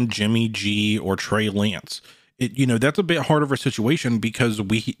 or even Jimmy G or Trey Lance, you know, that's a bit harder of a situation because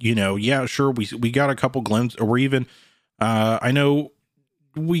we, you know, yeah, sure, we got a couple glimpses, or even I know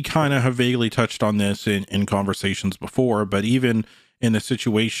we kind of have vaguely touched on this in conversations before, but even in the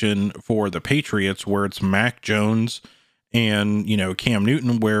situation for the Patriots where it's Mac Jones and, you know, Cam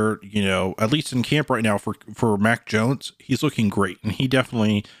Newton, where, you know, at least in camp right now for Mac Jones, he's looking great. And he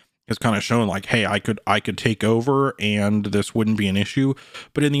definitely has kind of shown like, hey, I could take over and this wouldn't be an issue.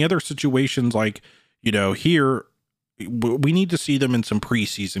 But in the other situations, like, you know, here, we need to see them in some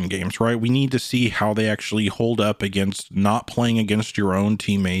preseason games, right? We need to see how they actually hold up against not playing against your own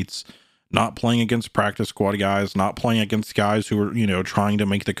teammates, not playing against practice squad guys, not playing against guys who are, you know, trying to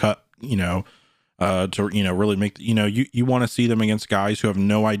make the cut, you know, to, you know, really make, you know, you want to see them against guys who have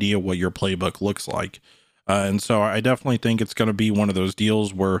no idea what your playbook looks like. And so I definitely think it's going to be one of those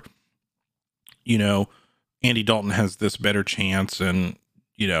deals where, you know, Andy Dalton has this better chance, and,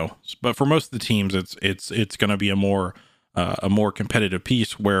 you know, but for most of the teams, it's going to be a more competitive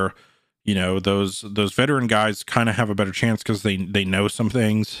piece where, you know, those veteran guys kind of have a better chance because they know some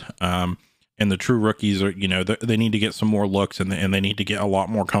things. And the true rookies are, you know, they need to get some more looks, and they need to get a lot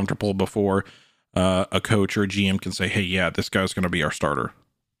more comfortable before a coach or a GM can say, hey, yeah, this guy's going to be our starter.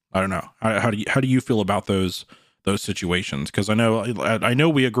 I don't know. How do you feel about those situations? Because I know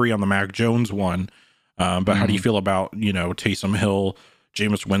we agree on the Mac Jones one, but how do you feel about, you know, Taysom Hill,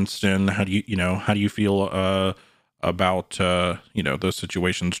 Jameis Winston? How do you feel about you know, those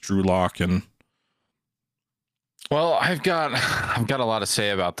situations, Drew Lock and? Well, I've got a lot to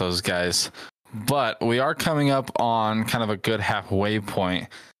say about those guys, but we are coming up on kind of a good halfway point.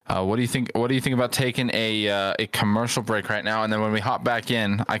 What do you think? What do you think about taking a commercial break right now, and then when we hop back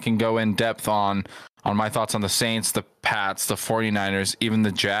in, I can go in depth on my thoughts on the Saints, the Pats, the 49ers, even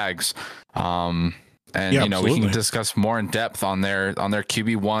the Jags. And yeah, you know, absolutely. We can discuss more in depth on their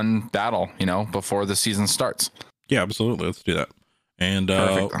QB1 battle, you know, before the season starts. Yeah, absolutely. Let's do that. And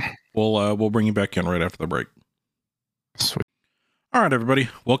we'll bring you back in right after the break. Sweet. All right, everybody.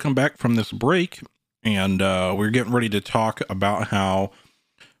 Welcome back from this break. And we're getting ready to talk about how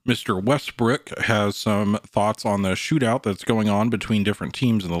Mr. Westbrook has some thoughts on the shootout that's going on between different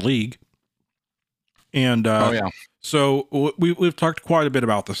teams in the league. And so we've talked quite a bit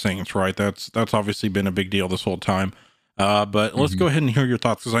about the Saints, right? That's obviously been a big deal this whole time. But let's go ahead and hear your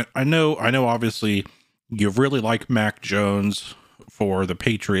thoughts, because I know obviously you really like Mac Jones for the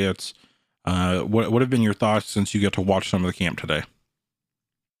Patriots. What have been your thoughts since you get to watch some of the camp today?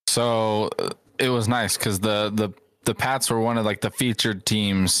 So it was nice because the Pats were one of like the featured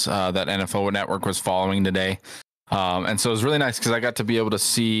teams that NFL Network was following today. And so it was really nice because I got to be able to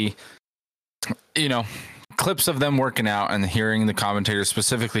see, you know, clips of them working out and hearing the commentators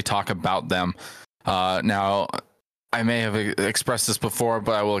specifically talk about them. Now, I may have expressed this before,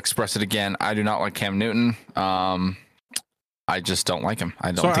 but I will express it again. I do not like Cam Newton. I just don't like him.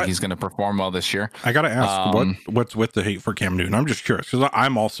 I don't think he's going to perform well this year. I got to ask, what's with the hate for Cam Newton? I'm just curious, because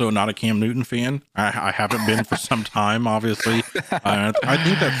I'm also not a Cam Newton fan. I haven't been for some time, obviously. I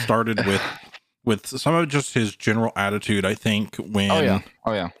think that started with some of just his general attitude. I think when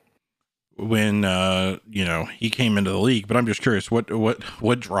when you know, he came into the league. But I'm just curious,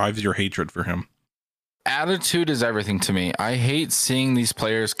 what drives your hatred for him? Attitude is everything to me. I hate seeing these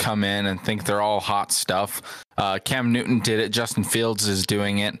players come in and think they're all hot stuff. Cam Newton did it. Justin Fields is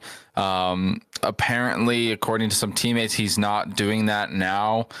doing it. Apparently, according to some teammates, he's not doing that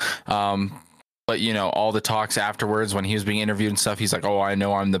now. But, you know, all the talks afterwards when he was being interviewed and stuff, he's like, oh, I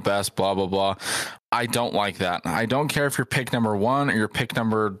know I'm the best, blah, blah, blah. I don't like that. I don't care if you're pick number 1 or you're pick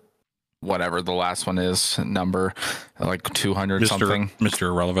number whatever the last one is, number like 200 something. Mr.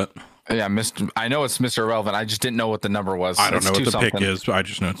 Irrelevant. Yeah, I know it's Mr. Irrelevant. I just didn't know what the number was. I don't know what the pick is. I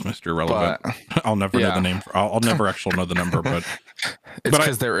just know it's Mr. Irrelevant. But, I'll never know the name. I'll never actually know the number, but it's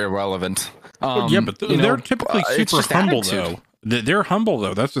because they're irrelevant. Yeah, but they're typically super humble, attitude. Though. They're humble,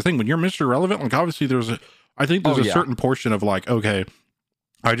 though. That's the thing. When you're Mr. Irrelevant, like obviously I think there's a certain portion of like, okay,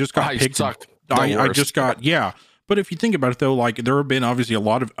 I just got picked. I just got, yeah. But if you think about it, though, like there have been obviously a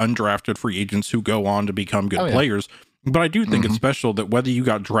lot of undrafted free agents who go on to become good players. But I do think it's special that whether you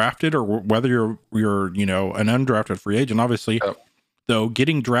got drafted or whether you're an undrafted free agent, obviously, though,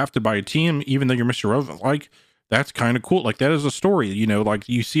 getting drafted by a team, even though you're Mr. Irrelevant, like, that's kind of cool. Like, that is a story, like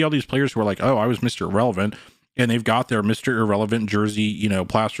you see all these players who are like, oh, I was Mr. Irrelevant, and they've got their Mr. Irrelevant jersey,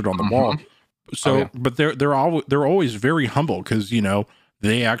 plastered on the wall. So, but they're always very humble because,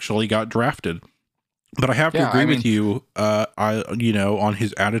 they actually got drafted. But I have to agree with you, on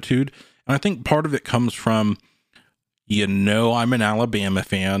his attitude. And I think part of it comes from, I'm an Alabama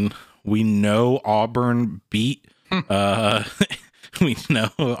fan. We know Auburn beat, Alabama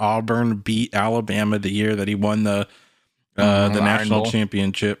the year that he won the national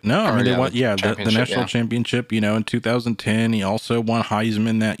championship. No, I mean, they won, the national championship, in 2010. He also won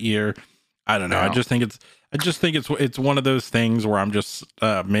Heisman that year. I don't know. I just think it's one of those things where I'm just,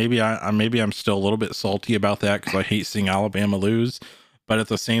 maybe I'm still a little bit salty about that because I hate seeing Alabama lose. But at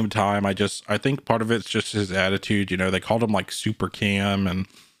the same time, I think part of it's just his attitude. They called him like Super Cam and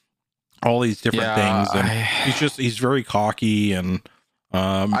all these different things. And he's very cocky. And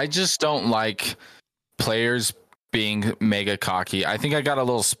I just don't like players being mega cocky. I think I got a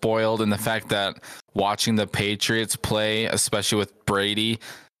little spoiled in the fact that watching the Patriots play, especially with Brady,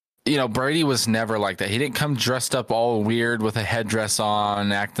 Brady was never like that. He didn't come dressed up all weird with a headdress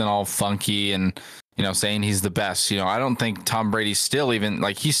on, acting all funky and, saying he's the best. I don't think Tom Brady still even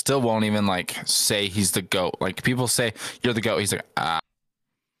like, he still won't even like say he's the GOAT. Like people say you're the GOAT. He's like,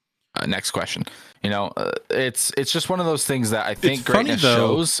 next question. It's just one of those things that I think greatness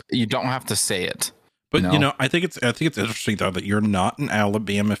shows. You don't have to say it. But I think it's interesting though that you're not an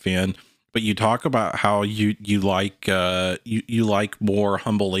Alabama fan, but you talk about how you like you like more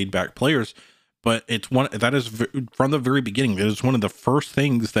humble, laid back players. But it's one that is from the very beginning. That is one of the first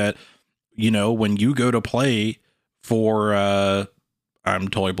things that when you go to play for I'm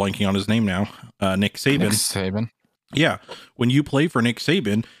totally blanking on his name now, Nick Saban. Nick Saban. Yeah, when you play for Nick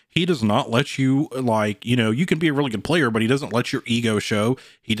Saban, he does not let you you can be a really good player, but he doesn't let your ego show.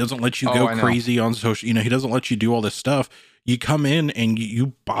 He doesn't let you go crazy on social. He doesn't let you do all this stuff. You come in and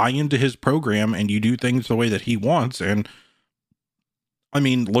you buy into his program and you do things the way that he wants. And I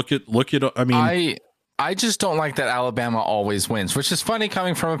mean, look at. I just don't like that Alabama always wins, which is funny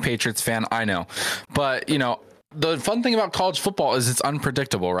coming from a Patriots fan. I know, but the fun thing about college football is it's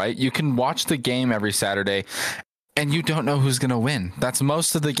unpredictable, right? You can watch the game every Saturday and you don't know who's going to win. That's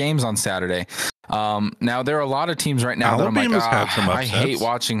most of the games on Saturday. Now there are a lot of teams right now Alabama's that I'm like, had some I upsets. hate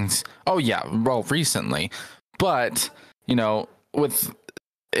watching. Oh yeah. Well, recently, but with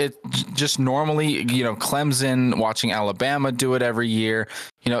it just normally, Clemson watching Alabama do it every year.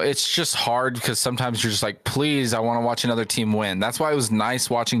 It's just hard because sometimes you're just like, please, I want to watch another team win. That's why it was nice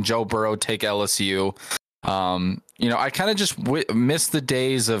watching Joe Burrow take LSU. I kind of just miss the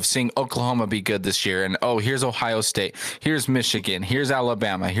days of seeing Oklahoma be good this year. And, here's Ohio State. Here's Michigan. Here's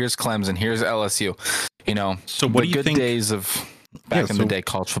Alabama. Here's Clemson. Here's LSU. So what do you think? Days of back in the day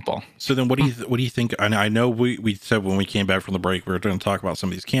college football. So then what do you think? And I know we said when we came back from the break, we were going to talk about some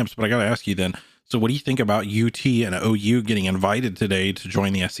of these camps, but I got to ask you then, so what do you think about UT and OU getting invited today to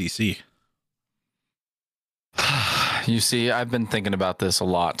join the SEC? You see, I've been thinking about this a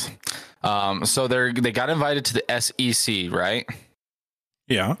lot. So they got invited to the SEC, right?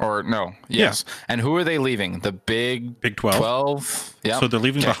 Yeah. Or no? Yes. Yeah. And who are they leaving? The Big 12? Yeah. So they're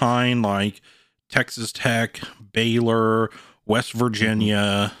leaving behind like Texas Tech, Baylor, West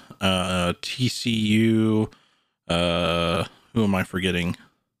Virginia, TCU. Who am I forgetting?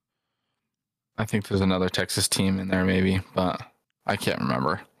 I think there's another Texas team in there, maybe, but I can't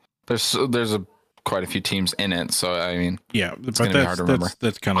remember. There's quite a few teams in it, so I mean, yeah, it's gonna be hard to remember.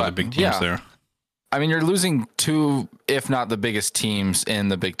 That's kind of the big teams there. I mean, you're losing two, if not the biggest teams in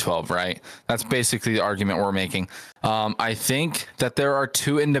the Big 12, right? That's basically the argument we're making. I think that there are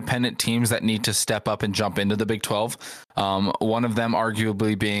two independent teams that need to step up and jump into the Big 12. One of them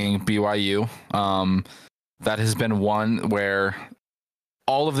arguably being BYU. That has been one where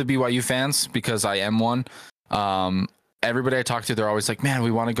all of the BYU fans, because I am one, everybody I talk to, they're always like, man,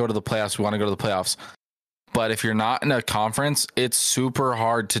 we want to go to the playoffs. We want to go to the playoffs. But if you're not in a conference, it's super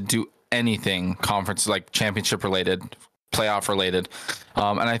hard to do anything conference, like championship related, playoff related.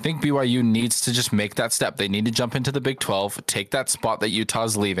 And I think BYU needs to just make that step. They need to jump into the Big 12, take that spot that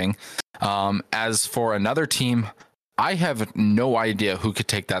Utah's leaving. As for another team, I have no idea who could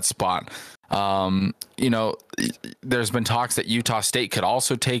take that spot. There's been talks that Utah State could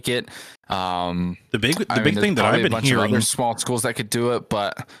also take it. The big thing that I've been hearing, other small schools that could do it,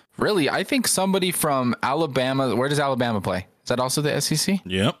 but really, I think somebody from Alabama. Where does Alabama play? Is that also the SEC?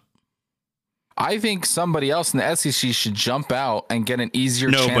 Yep. I think somebody else in the SEC should jump out and get an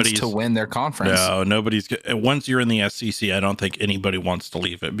easier chance to win their conference. No, nobody's. Once you're in the SEC, I don't think anybody wants to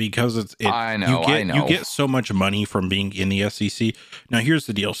leave it because I know. You get so much money from being in the SEC. Now, here's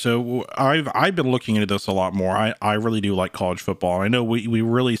the deal. So I've been looking into this a lot more. I really do like college football. I know we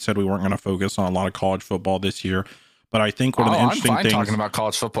really said we weren't going to focus on a lot of college football this year, but I think one of the interesting things talking about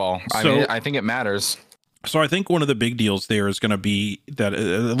college football. I think it matters. So I think one of the big deals there is going to be that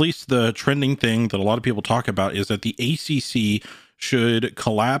at least the trending thing that a lot of people talk about is that the ACC should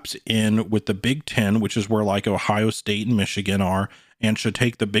collapse in with the Big Ten, which is where like Ohio State and Michigan are, and should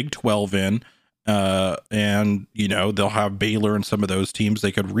take the Big 12 in. And, you know, they'll have Baylor and some of those teams.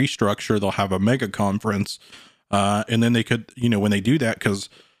 They could restructure. They'll have a mega conference. And then they could, you know, when they do that, because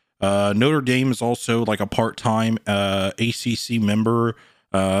Notre Dame is also like a part-time ACC member.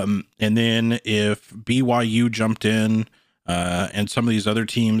 And then if BYU jumped in and some of these other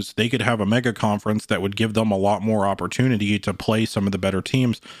teams, they could have a mega conference that would give them a lot more opportunity to play some of the better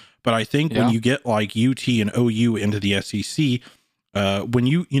teams. But I think when you get like UT and OU into the SEC, when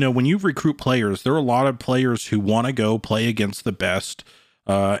you recruit players, there are a lot of players who want to go play against the best.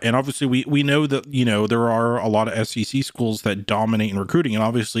 And obviously we know that, you know, there are a lot of SEC schools that dominate in recruiting. And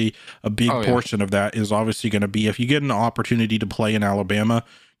obviously a big portion of that is obviously going to be if you get an opportunity to play in Alabama,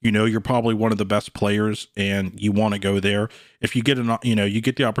 you know, you're probably one of the best players and you want to go there. If you get you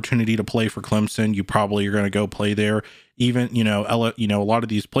get the opportunity to play for Clemson, you probably are going to go play there. Even, you know, a lot of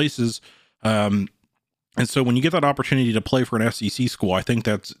these places. And so when you get that opportunity to play for an SEC school, I think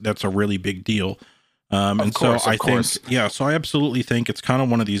that's a really big deal. So I absolutely think it's kind of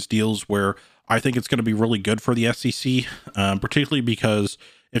one of these deals where I think it's going to be really good for the SEC, particularly because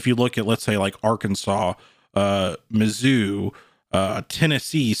if you look at, let's say, like Arkansas, Mizzou,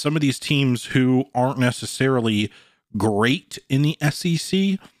 Tennessee, some of these teams who aren't necessarily great in the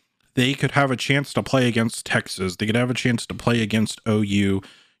SEC, they could have a chance to play against Texas. They could have a chance to play against OU.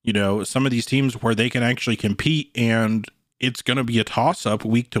 You know, some of these teams where they can actually compete, and it's going to be a toss-up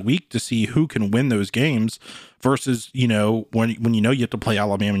week to week to see who can win those games versus, you know, when you know you have to play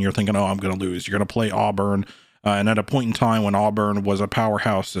Alabama and you're thinking, oh, I'm going to lose. You're going to play Auburn. And at a point in time when Auburn was a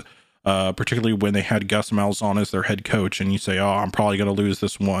powerhouse, particularly when they had Gus Malzahn as their head coach, and you say, oh, I'm probably going to lose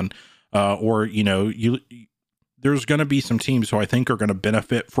this one. Or, you know, there's going to be some teams who I think are going to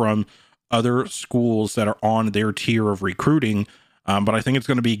benefit from other schools that are on their tier of recruiting. But I think it's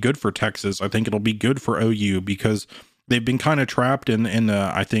going to be good for Texas. I think it'll be good for OU because they've been kind of trapped in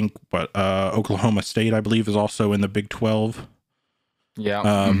I think Oklahoma State, I believe, is also in the Big 12.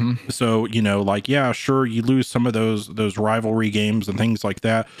 Yeah. So, you know, like, yeah, sure, you lose some of those rivalry games and things like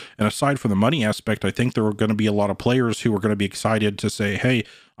that. And aside from the money aspect, I think there are going to be a lot of players who are going to be excited to say, hey,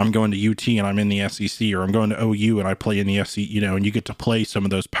 I'm going to UT and I'm in the SEC, or I'm going to OU and I play in the SEC, you know, and you get to play some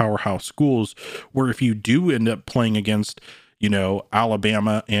of those powerhouse schools where if you do end up playing against, you know,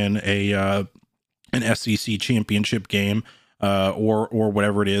 Alabama in an SEC championship game, or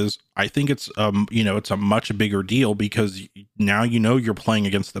whatever it is, I think it's you know, it's a much bigger deal because now you know you're playing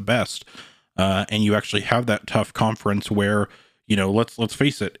against the best, and you actually have that tough conference where, you know, let's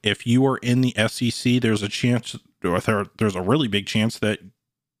face it, if you are in the SEC, there's a chance, or there's a really big chance that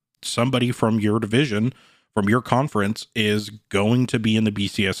somebody from your division, from your conference, is going to be in the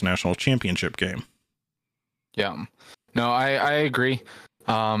BCS National Championship game. Yeah. No, I agree.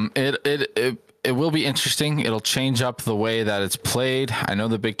 It will be interesting. It'll change up the way that it's played. I know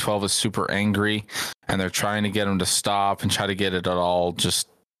the Big 12 is super angry and they're trying to get them to stop and try to get it all just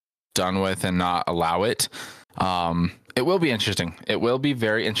done with and not allow it. It will be interesting. It will be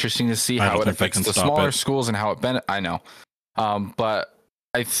very interesting to see how it affects the smaller schools and how it I know. But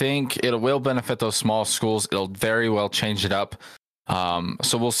I think it will benefit those small schools. It'll very well change it up.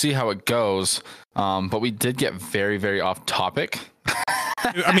 So we'll see how it goes. But we did get very, very off topic.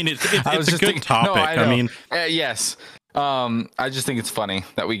 I mean, it's a good topic. No, I mean, yes. I just think it's funny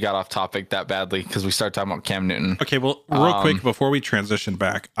that we got off topic that badly because we started talking about Cam Newton. Okay, well, real quick before we transition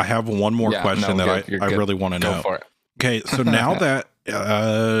back, I have one more question that I really want to know. Go for it. Okay, so now that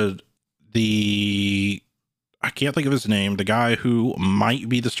I can't think of his name, the guy who might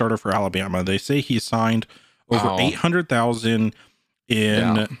be the starter for Alabama, they say he signed over $800,000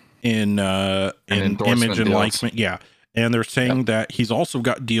 in image and likeness. Yeah. And they're saying that he's also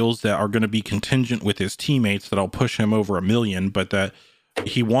got deals that are going to be contingent with his teammates that'll push him over $1 million, but that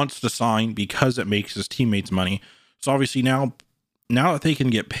he wants to sign because it makes his teammates money. So obviously now that they can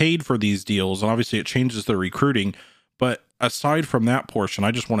get paid for these deals, and obviously it changes their recruiting. But aside from that portion,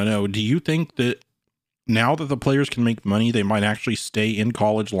 I just want to know, do you think that now that the players can make money, they might actually stay in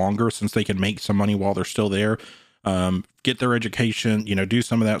college longer since they can make some money while they're still there, get their education, you know, do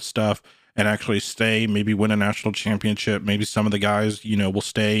some of that stuff, and actually stay, maybe win a national championship. Maybe some of the guys, will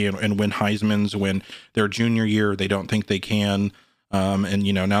stay and win Heisman's when their junior year they don't think they can. And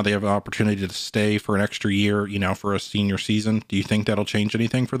now they have an opportunity to stay for an extra year, for a senior season. Do you think that'll change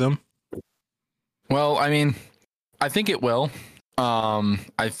anything for them? Well, I mean, I think it will.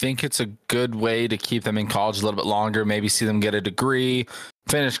 I think it's a good way to keep them in college a little bit longer, maybe see them get a degree,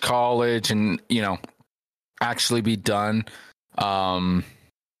 finish college, and, actually be done.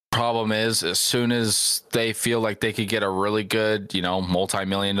 Problem is, as soon as they feel like they could get a really good,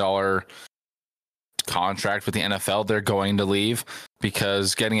 multi-million-dollar contract with the NFL, they're going to leave,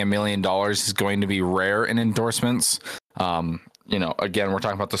 because getting $1 million is going to be rare in endorsements. Again, we're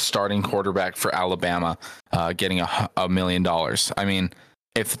talking about the starting quarterback for Alabama getting $1 million. I mean,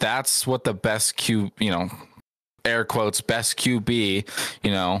 if that's what the best air quotes, best QB,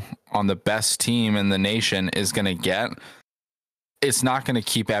 on the best team in the nation is going to get, it's not going to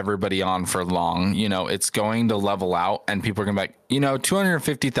keep everybody on for long. It's going to level out, and people are going to be like,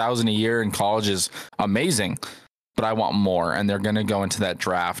 $250,000 a year in college is amazing, but I want more. And they're going to go into that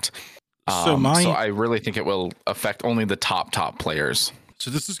draft. So I really think it will affect only the top players. So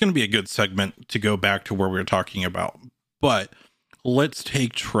this is going to be a good segment to go back to where we were talking about. But let's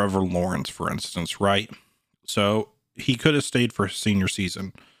take Trevor Lawrence, for instance, right? So he could have stayed for his senior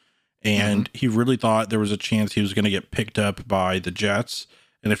season, and he really thought there was a chance he was going to get picked up by the Jets.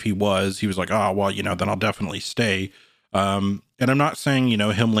 And if he was like, oh, well, then I'll definitely stay. And I'm not saying,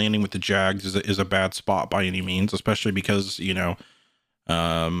 him landing with the Jags is a bad spot by any means, especially because,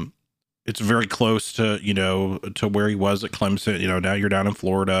 it's very close to, to where he was at Clemson. Now you're down in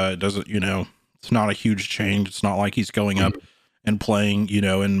Florida. It doesn't, it's not a huge change. It's not like he's going up and playing,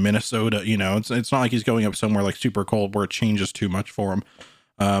 in Minnesota. It's not like he's going up somewhere like super cold where it changes too much for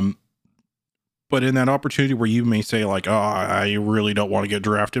him. But in that opportunity where you may say like, oh, I really don't want to get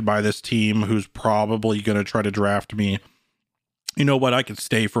drafted by this team who's probably going to try to draft me. You know what? I could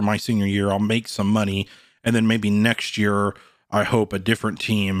stay for my senior year. I'll make some money. And then maybe next year, I hope a different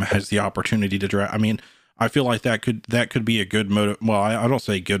team has the opportunity to draft. I mean, I feel like that could be a good Well, I don't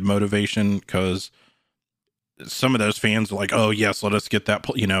say good motivation, because some of those fans are like, oh yes, let us get that,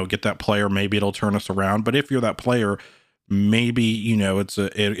 get that player. Maybe it'll turn us around. But if you're that player, maybe,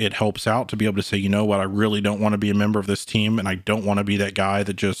 it helps out to be able to say, you know what, I really don't want to be a member of this team. And I don't want to be that guy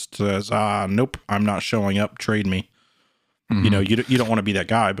that just says, nope, I'm not showing up. Trade me. You don't want to be that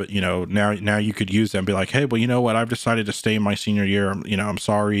guy, but now you could use them and be like, hey, well, you know what? I've decided to stay in my senior year. I'm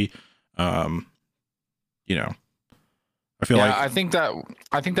sorry. I feel like I think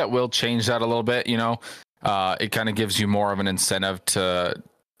that will change that a little bit. It kind of gives you more of an incentive to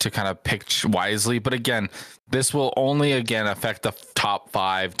kind of pick wisely. But again, this will only affect the top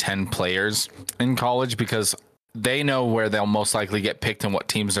 5-10 players in college, because they know where they'll most likely get picked and what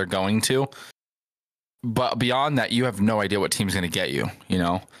teams they're going to. But beyond that, you have no idea what team's going to get you.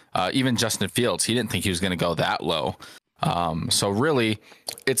 Even Justin Fields, he didn't think he was going to go that low. So really,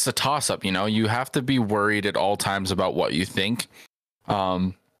 it's a toss up. You have to be worried at all times about what you think.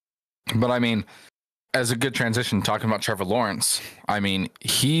 But I mean, as a good transition, talking about Trevor Lawrence, I mean,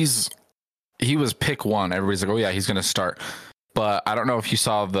 he was pick one. Everybody's like, oh yeah, he's going to start. But I don't know if you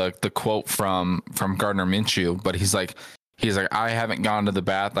saw the quote from Gardner Minshew, but he's like, I haven't gone to the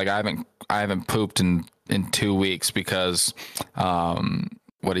bath. Like I haven't pooped in 2 weeks because, what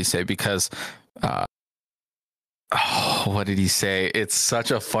did he say? Because, what did he say? It's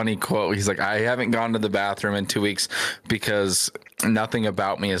such a funny quote. He's like, I haven't gone to the bathroom in 2 weeks because nothing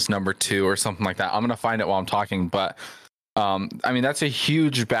about me is number 2 or something like that. I'm going to find it while I'm talking, but, I mean, that's a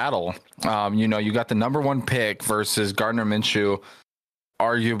huge battle. You got the number 1 pick versus Gardner Minshew,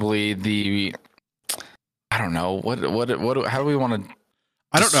 arguably I don't know how do we want to?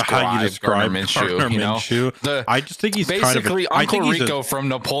 I don't know how you describe Gardner Minshew. I just think he's basically Uncle Rico from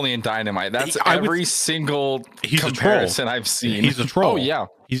Napoleon Dynamite. That's every single comparison I've seen. He's a troll. Oh yeah,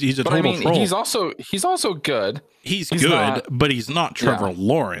 he's a total troll. He's also good. He's good, but he's not Trevor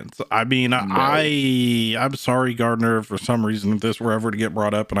Lawrence. I mean, I'm sorry, Gardner, for some reason, if this were ever to get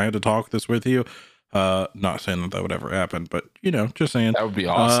brought up and I had to talk this with you. Not saying that would ever happen, but just saying that would be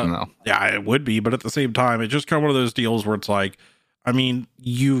awesome though. Yeah, it would be, but at the same time, it's just kind of one of those deals where it's like, I mean,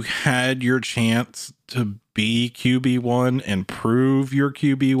 you had your chance to be QB1 and prove your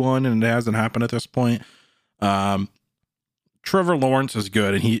QB1, and it hasn't happened at this point. Trevor Lawrence is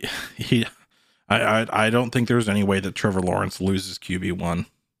good, and I don't think there's any way that Trevor Lawrence loses QB1.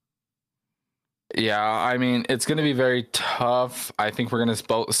 Yeah, I mean, it's going to be very tough. I think we're going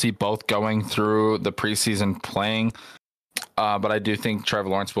to see both going through the preseason playing. But I do think Trevor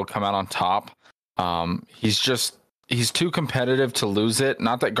Lawrence will come out on top. he's too competitive to lose it.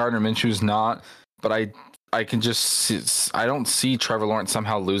 Not that Gardner Minshew's not, but I can just I don't see Trevor Lawrence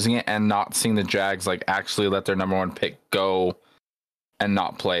somehow losing it and not seeing the Jags like actually let their number one pick go and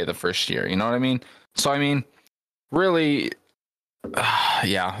not play the first year. You know what I mean? So I mean, really,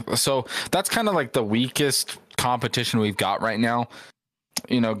 yeah. So that's kind of like the weakest competition we've got right now,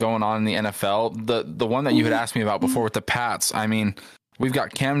 you know, going on in the NFL. The one that you had asked me about before with the Pats, I mean, we've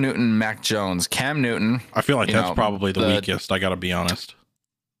got Cam Newton and Mac Jones. Cam Newton, I feel like that's probably the weakest, I gotta be honest.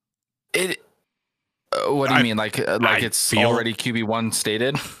 What do you mean? Like it's already QB1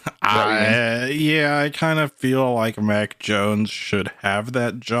 stated? Yeah, I kind of feel like Mac Jones should have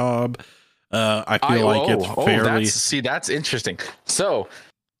that job. I feel like it's fairly. That's interesting. So,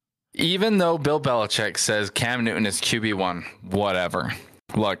 even though Bill Belichick says Cam Newton is QB1, whatever.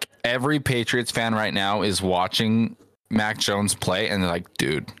 Look, every Patriots fan right now is watching Mac Jones play, and they're like,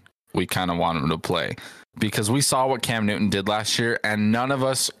 dude, we kind of want him to play. Because we saw what Cam Newton did last year, and none of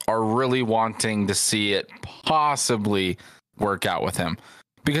us are really wanting to see it possibly work out with him.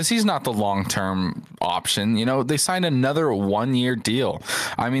 Because he's not the long-term option. You know, they signed another 1-year deal.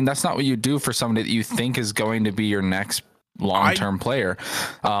 I mean, that's not what you do for somebody that you think is going to be your next long-term player.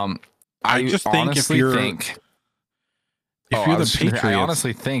 I just think if you're the Patriots, I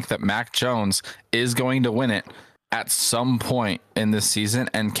honestly think that Mac Jones is going to win it at some point in this season,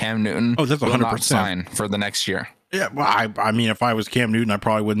 and Cam Newton will 100% not sign for the next year. Yeah, well, I mean, if I was Cam Newton, I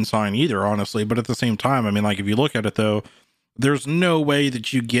probably wouldn't sign either, honestly. But at the same time, I mean, like, if you look at it, though, there's no way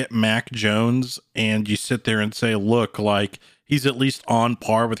that you get Mac Jones and you sit there and say, look, like, he's at least on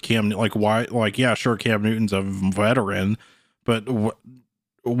par with Cam. Like, why? Like, yeah, sure, Cam Newton's a veteran, but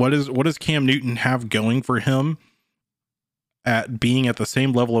what does Cam Newton have going for him at being at the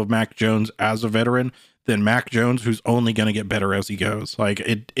same level of Mac Jones as a veteran than Mac Jones, who's only going to get better as he goes? Like,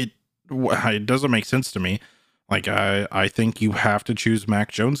 it doesn't make sense to me. Like, I think you have to choose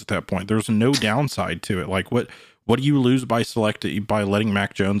Mac Jones at that point. There's no downside to it. Like, what do you lose by letting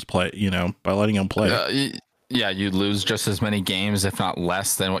Mac Jones play, you know, by letting him play? Yeah, you lose just as many games, if not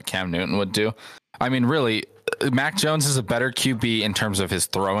less, than what Cam Newton would do. I mean, really, Mac Jones is a better QB in terms of his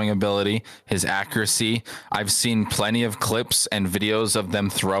throwing ability, his accuracy. I've seen plenty of clips and videos of them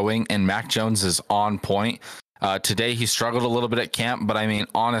throwing, and Mac Jones is on point. Today, he struggled a little bit at camp, but I mean,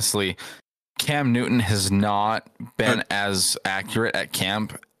 honestly, Cam Newton has not been as accurate at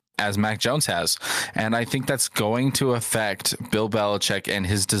camp as Mac Jones has. And I think that's going to affect Bill Belichick and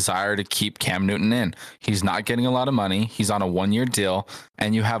his desire to keep Cam Newton in. He's not getting a lot of money. He's on a 1-year deal,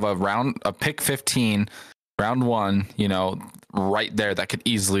 and you have a pick 15, round 1, you know, right there that could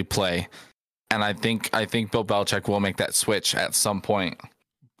easily play. And I think Bill Belichick will make that switch at some point.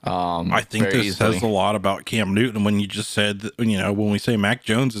 I think this says a lot about Cam Newton when you just said that, you know, when we say Mac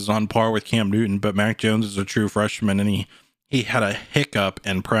Jones is on par with Cam Newton, but Mac Jones is a true freshman and he had a hiccup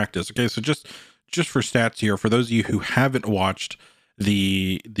in practice. Okay, so just for stats here, for those of you who haven't watched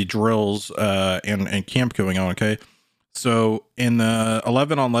the drills and camp going on, okay, so in the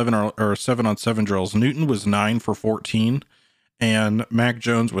 11-on-11 or 7-on-7 drills, Newton was 9 for 14. And Mac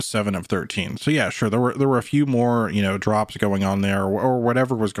Jones was 7 of 13. So yeah, sure, there were a few more, you know, drops going on there, or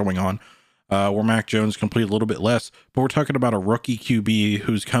whatever was going on, where Mac Jones completed a little bit less. But we're talking about a rookie QB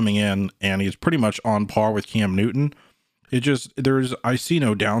who's coming in and he's pretty much on par with Cam Newton. I see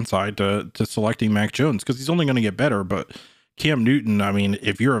no downside to selecting Mac Jones because he's only going to get better. But Cam Newton, I mean,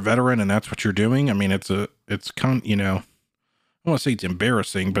 if you're a veteran and that's what you're doing, I mean, it's kind of, you know, I don't want to say it's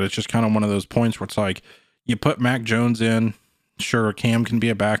embarrassing, but it's just kind of one of those points where it's like you put Mac Jones in. Sure, Cam can be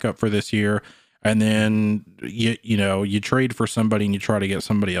a backup for this year, and then you trade for somebody and you try to get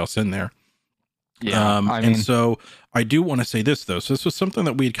somebody else in there. Yeah, and so I do want to say this though. So this was something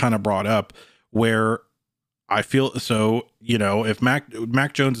that we had kind of brought up, where I feel so, you know, if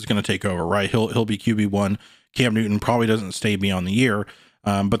Mac Jones is going to take over, right? He'll be QB1. Cam Newton probably doesn't stay beyond the year,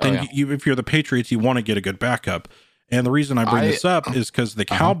 but then if you're the Patriots, you want to get a good backup. And the reason I bring this up is because the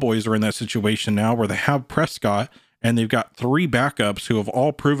Cowboys are in that situation now where they have Prescott. And they've got 3 backups who have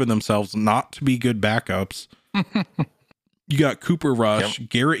all proven themselves not to be good backups. You got Cooper Rush,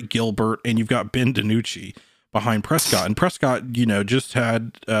 Garrett Gilbert, and you've got Ben DiNucci behind Prescott. And Prescott, you know, just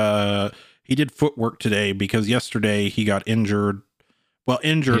had he did footwork today because yesterday he got injured. Well,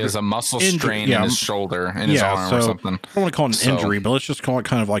 injured. He has a muscle strain in his shoulder, in his arm or something. I don't want to call it an injury, but let's just call it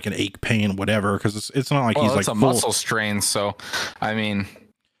kind of like an ache, pain, whatever, because it's not like he's like a muscle strain. So, I mean.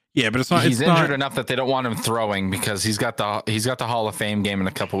 Yeah, but it's not. He's injured enough that they don't want him throwing because he's got the Hall of Fame game in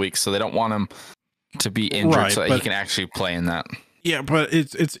a couple weeks, so they don't want him to be injured so that he can actually play in that. Yeah, but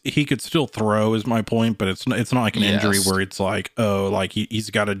it's he could still throw is my point, but it's not like an injury Yes. where it's like, oh, like he's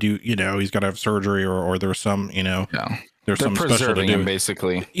got to do, he's got to have surgery or there's some, Yeah. there's They're some special to preserving him do.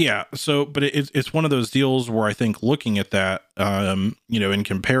 basically. Yeah. So, but it's one of those deals where I think looking at that, in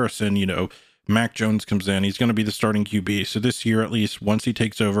comparison, Mac Jones comes in, he's going to be the starting QB. So this year, at least once he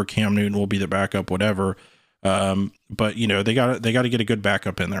takes over, Cam Newton will be the backup, whatever. But they got to get a good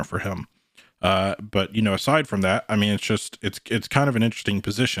backup in there for him. But aside from that, I mean, it's kind of an interesting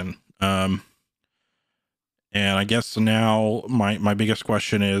position. And I guess now my biggest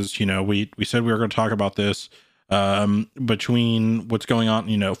question is, we said we were going to talk about this, between what's going on,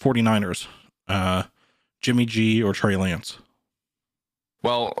 49ers, Jimmy G or Trey Lance.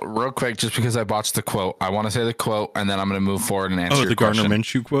 Well, real quick, just because I botched the quote, I want to say the quote, and then I'm going to move forward and answer your question. Oh, the Gardner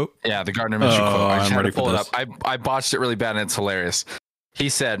Minshew quote? Yeah, the Gardner Minshew quote. I just I'm had ready to pull for it up. I botched it really bad, and it's hilarious. He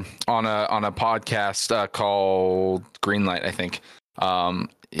said on a podcast called Greenlight, I think.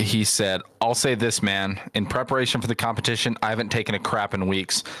 He said, "I'll say this, man. In preparation for the competition, I haven't taken a crap in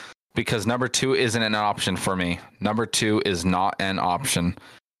weeks because number 2 isn't an option for me. Number 2 is not an option."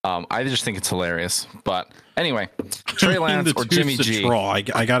 I just think it's hilarious. But anyway, Trey Lance or Jimmy G. I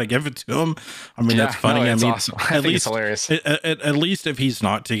got to give it to him. I mean, that's funny. No, it's I mean, awesome. I think it's hilarious. At least if he's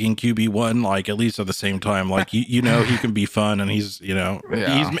not taking QB1, like at least at the same time, like, he can be fun and he's,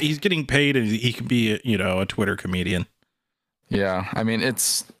 he's getting paid and he can be, a Twitter comedian. Yeah. I mean,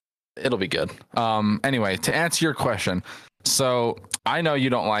 it'll be good. Anyway, to answer your question. So I know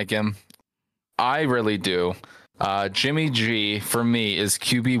you don't like him. I really do. Jimmy G for me is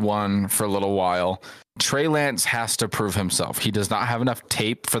QB1 for a little while. Trey Lance has to prove himself. He does not have enough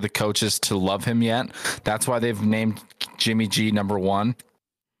tape for the coaches to love him yet. That's why they've named Jimmy G number 1.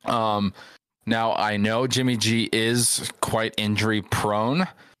 Now I know Jimmy G is quite injury prone.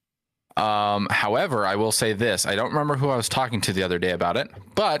 However, I will say this. I don't remember who I was talking to the other day about it,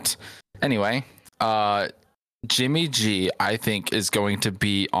 but anyway, Jimmy G, I think, is going to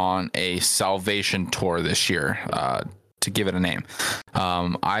be on a salvation tour this year, to give it a name.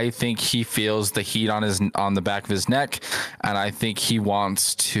 I think he feels the heat on the back of his neck, and I think he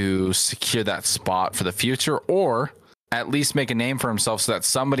wants to secure that spot for the future, or at least make a name for himself so that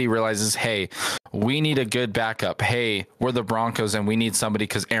somebody realizes, hey, we need a good backup. Hey, we're the Broncos and we need somebody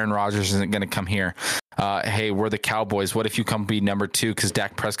because Aaron Rodgers isn't going to come here. Hey, we're the Cowboys. What if you come be number 2 because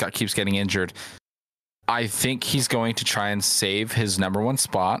Dak Prescott keeps getting injured? I think he's going to try and save his number 1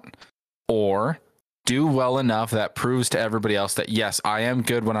 spot or do well enough that proves to everybody else that, yes, I am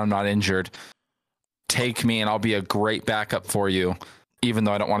good when I'm not injured. Take me and I'll be a great backup for you, even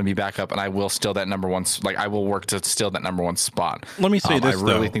though I don't want to be backup, and I will steal that number 1. Like, I will work to steal that number 1 spot. Let me say this, I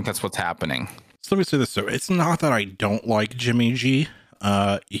really think that's what's happening. So let me say this, though. It's not that I don't like Jimmy G.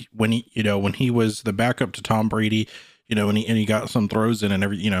 When he was the backup to Tom Brady, and he got some throws in and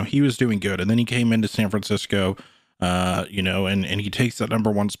everything, he was doing good. And then he came into San Francisco, and he takes that number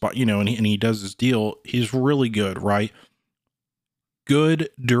 1 spot, and he does his deal. He's really good, right? Good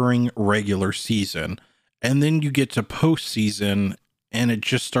during regular season. And then you get to postseason and it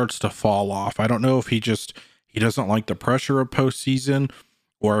just starts to fall off. I don't know if he doesn't like the pressure of postseason,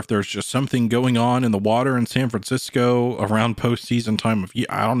 or if there's just something going on in the water in San Francisco around postseason time of year.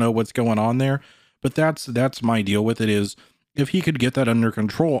 I don't know what's going on there. But that's my deal with it is if he could get that under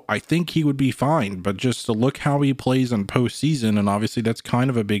control, I think he would be fine. But just to look how he plays in postseason, and obviously that's kind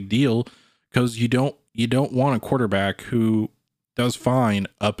of a big deal because you don't want a quarterback who does fine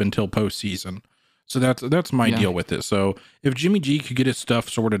up until postseason. So that's my deal with it. So if Jimmy G could get his stuff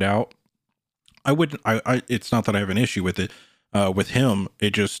sorted out, I wouldn't. It's not that I have an issue with it with him.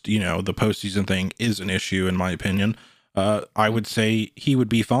 It just the postseason thing is an issue in my opinion. I would say he would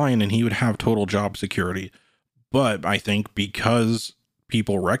be fine and he would have total job security. But I think because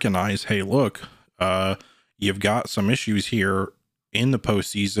people recognize, hey, look, you've got some issues here in the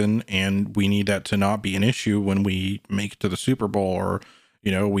postseason and we need that to not be an issue when we make it to the Super Bowl or,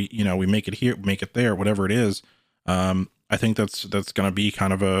 we make it here, make it there, whatever it is. I think that's going to be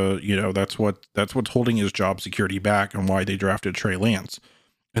kind of a, that's what's holding his job security back and why they drafted Trey Lance.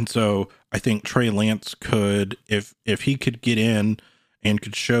 And so I think Trey Lance could, if he could get in and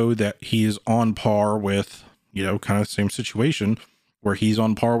could show that he's on par with, kind of the same situation where he's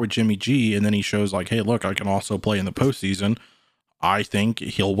on par with Jimmy G, and then he shows like, hey, look, I can also play in the postseason, I think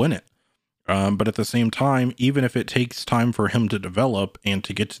he'll win it. But at the same time, even if it takes time for him to develop and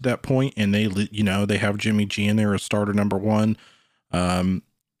to get to that point, and they have Jimmy G in there as starter number 1,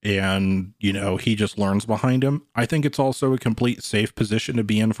 and he just learns behind him, I think it's also a complete safe position to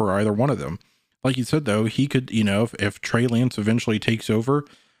be in for either one of them. Like you said, though, he could, if Trey Lance eventually takes over,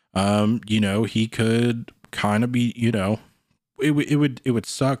 he could kind of be, it would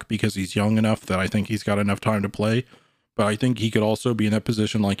suck because he's young enough that I think he's got enough time to play. But I think he could also be in that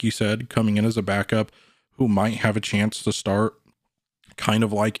position, like you said, coming in as a backup who might have a chance to start, kind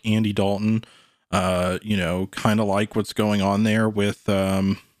of like Andy Dalton. Kind of like what's going on there with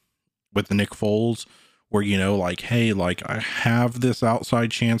the Nick Foles, where, like, hey, like, I have this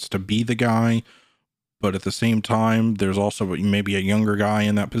outside chance to be the guy, but at the same time, there's also maybe a younger guy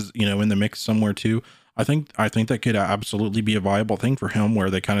in that, in the mix somewhere too. I think that could absolutely be a viable thing for him, where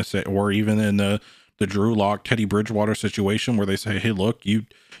they kind of say, or even in the Drew Lock, Teddy Bridgewater situation, where they say, hey, look, you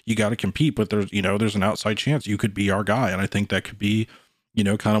got to compete, but there's an outside chance you could be our guy. And I think that could be,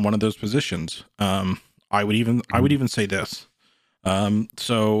 kind of one of those positions. I would even say this.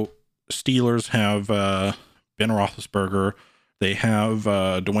 So Steelers have Ben Roethlisberger. They have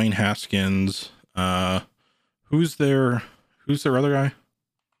Dwayne Haskins. Who's their other guy?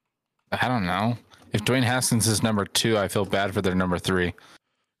 I don't know. If Dwayne Haskins is number 2, I feel bad for their number 3.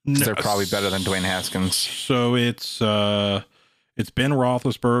 They're probably better than Dwayne Haskins. So it's Ben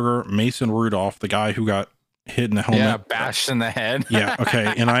Roethlisberger, Mason Rudolph, the guy who got hit in the helmet. Yeah, bashed in the head. Yeah,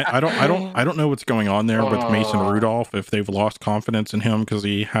 okay. And I don't know what's going on there with Mason Rudolph, if they've lost confidence in him because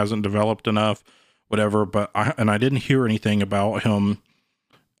he hasn't developed enough, whatever. But I didn't hear anything about him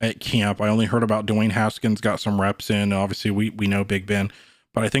at camp. I only heard about Dwayne Haskins got some reps in. Obviously, we know Big Ben,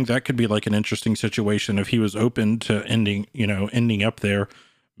 but I think that could be like an interesting situation if he was open to ending up there.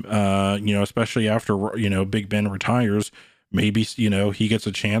 Especially after Big Ben retires. Maybe, he gets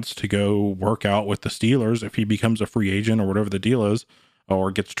a chance to go work out with the Steelers if he becomes a free agent or whatever the deal is,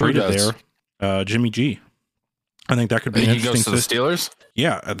 or gets traded there. Jimmy G. I think that could be an interesting. He goes to the Steelers?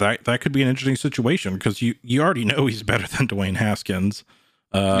 Yeah, that could be an interesting situation because you already know he's better than Dwayne Haskins,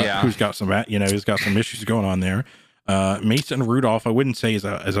 who's got some issues going on there. Mason Rudolph, I wouldn't say is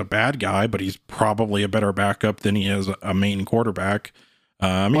a bad guy, but he's probably a better backup than he is a main quarterback.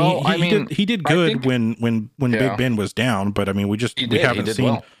 He did good when Big Ben was down, but I mean, we haven't seen.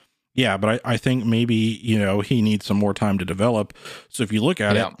 Well. Yeah, but I think maybe, he needs some more time to develop. So if you look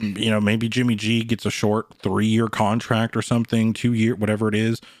at it, maybe Jimmy G gets a short 3-year contract or something, 2-year, whatever it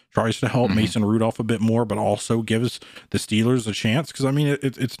is, tries to help Mason Rudolph a bit more, but also gives the Steelers a chance. Cause I mean,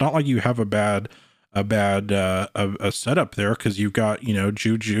 it's not like you have a bad setup there. Cause you've got,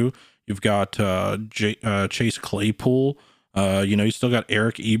 Juju, you've got, Chase Claypool, you still got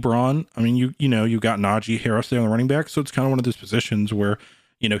Eric Ebron. I mean, you've got Najee Harris there on the running back. So it's kind of one of those positions where,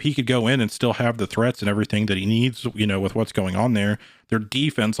 he could go in and still have the threats and everything that he needs, with what's going on there. Their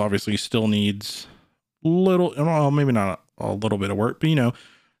defense obviously still needs maybe not a little bit of work, but,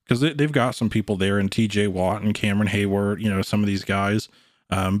 because they've got some people there in TJ Watt and Cameron Hayward, some of these guys.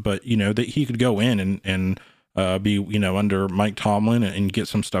 But, that he could go in and be, under Mike Tomlin and get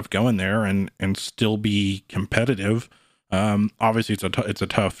some stuff going there and still be competitive. Obviously it's a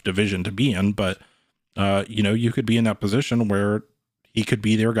tough division to be in, but, you could be in that position where he could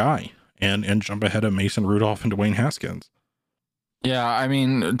be their guy and jump ahead of Mason Rudolph and Dwayne Haskins. Yeah, I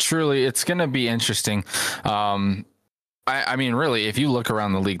mean, truly, it's going to be interesting. I mean, really, if you look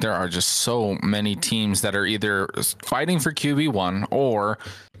around the league, there are just so many teams that are either fighting for QB1 or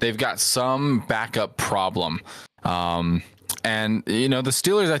they've got some backup problem. And, the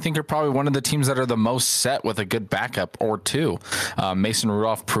Steelers, I think, are probably one of the teams that are the most set with a good backup or two. Mason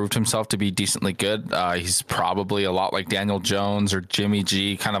Rudolph proved himself to be decently good. He's probably a lot like Daniel Jones or Jimmy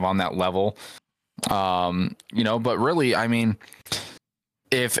G, kind of on that level. But really, I mean,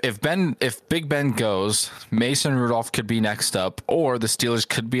 if Big Ben goes, Mason Rudolph could be next up, or the Steelers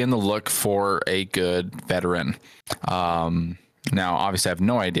could be in the look for a good veteran. Now, obviously, I have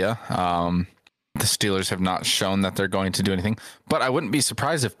no idea. The Steelers have not shown that they're going to do anything, but I wouldn't be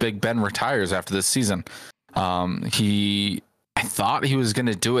surprised if Big Ben retires after this season. I thought he was going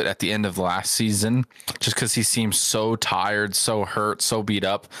to do it at the end of last season just because he seems so tired, so hurt, so beat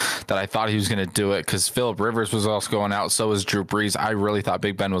up that I thought he was going to do it because Phillip Rivers was also going out. So was Drew Brees. I really thought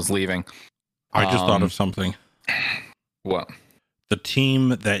Big Ben was leaving. I just thought of something. What? The team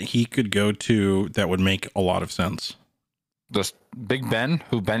that he could go to that would make a lot of sense. Just Big Ben,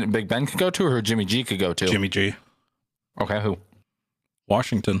 Big Ben could go to, or who Jimmy G could go to? Jimmy G. Okay, who?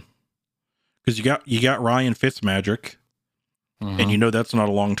 Washington. Because you got Ryan Fitzmagic, and that's not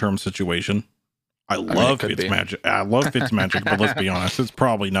a long-term situation. I love Fitzmagic. I love Fitzmagic, but let's be honest, it's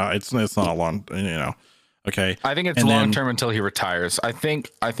probably not. It's not a long. Okay. I think it's long-term until he retires. I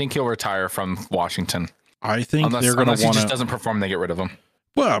think he'll retire from Washington. I think they're going to want to. Unless he just doesn't perform, they get rid of him.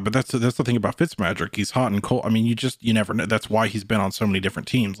 Well, but that's the thing about Fitzmagic. He's hot and cold. I mean, you never know. That's why he's been on so many different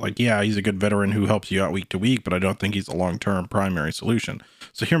teams. Like, yeah, he's a good veteran who helps you out week to week, but I don't think he's a long-term primary solution.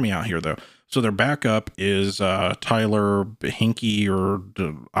 So hear me out here, though. So their backup is Tyler Hinkie, or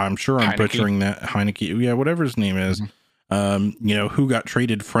I'm sure I'm Heineke. butchering that, Heineke, yeah, whatever his name is. Who got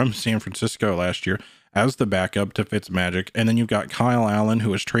traded from San Francisco last year as the backup to Fitzmagic, and then you've got Kyle Allen,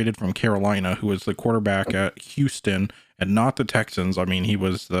 who was traded from Carolina, who was the quarterback at Houston and not the Texans. I mean, he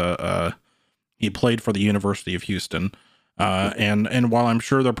was he played for the University of Houston. And while I'm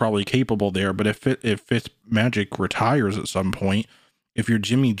sure they're probably capable there, but if Fitzmagic retires at some point, if you're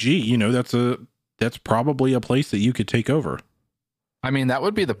Jimmy G, that's probably a place that you could take over. I mean, that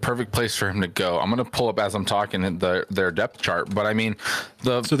would be the perfect place for him to go. I'm going to pull up as I'm talking their depth chart, but I mean,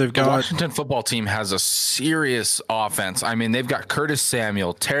 the Washington football team has a serious offense. I mean, they've got Curtis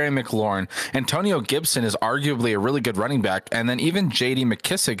Samuel, Terry McLaurin, Antonio Gibson is arguably a really good running back, and then even J.D.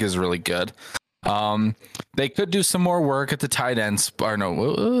 McKissick is really good. They could do some more work at the tight ends. Or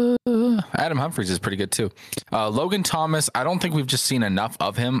no, Adam Humphries is pretty good too. Logan Thomas, I don't think we've just seen enough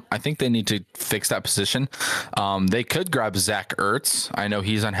of him. I think they need to fix that position. They could grab Zach Ertz. I know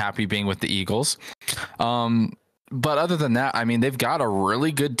he's unhappy being with the Eagles. But other than that, I mean, they've got a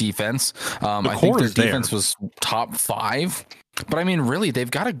really good defense. I think their defense was top 5. But I mean, really, they've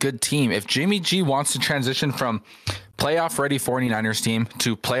got a good team. If Jimmy G wants to transition from playoff ready 49ers team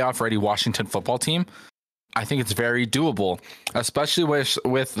to playoff ready Washington football team, I think it's very doable, especially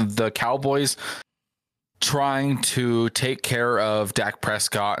with the Cowboys trying to take care of Dak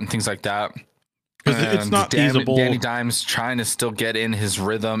Prescott and things like that. Because it's not feasible. Danny Dimes trying to still get in his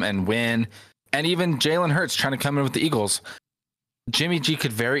rhythm and win. And even Jalen Hurts trying to come in with the Eagles. Jimmy G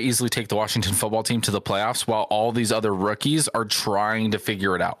could very easily take the Washington football team to the playoffs while all these other rookies are trying to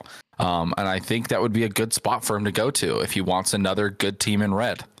figure it out. And I think that would be a good spot for him to go to if he wants another good team in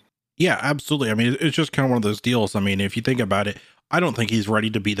red. Yeah, absolutely. I mean, it's just kind of one of those deals. I mean, if you think about it, I don't think he's ready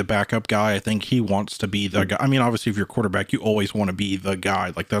to be the backup guy. I think he wants to be the guy. I mean, obviously, if you're a quarterback, you always want to be the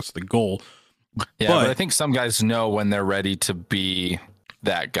guy. Like, that's the goal. Yeah, but I think some guys know when they're ready to be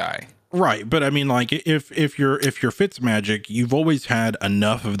that guy. Right, but I mean, like, if you're Fitzmagic, you've always had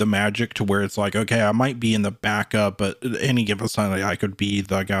enough of the magic to where it's like, okay, I might be in the backup, but any given Sunday I could be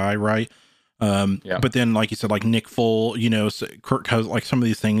the guy, right? But then, like you said, like Nick Full, Kirk Cousins, like some of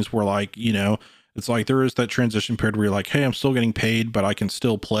these things were like, it's like there is that transition period where you're like, hey, I'm still getting paid, but I can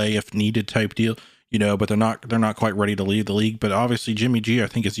still play if needed type deal, but they're not quite ready to leave the league. But obviously, Jimmy G, I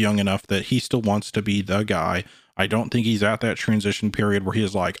think, is young enough that he still wants to be the guy. I don't think he's at that transition period where he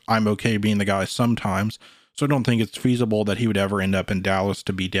is like, I'm okay being the guy sometimes. So I don't think it's feasible that he would ever end up in Dallas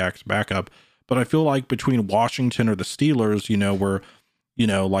to be Dak's backup. But I feel like between Washington or the Steelers, where,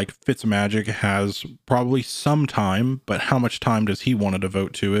 like Fitzmagic has probably some time, but how much time does he want to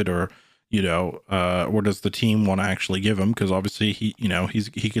devote to it? Or, or does the team want to actually give him? Because obviously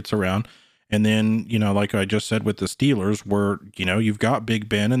he gets around. And then, like I just said with the Steelers, where, you've got Big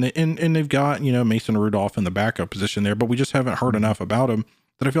Ben and they've got, Mason Rudolph in the backup position there, but we just haven't heard enough about him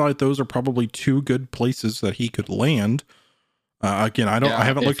that I feel like those are probably 2 good places that he could land. Again, I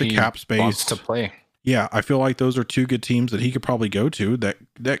haven't looked at cap space. Wants to play. Yeah, I feel like those are 2 good teams that he could probably go to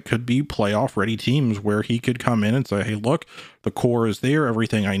that could be playoff ready teams where he could come in and say, hey, look, the core is there.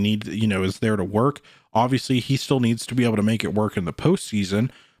 Everything I need, is there to work. Obviously, he still needs to be able to make it work in the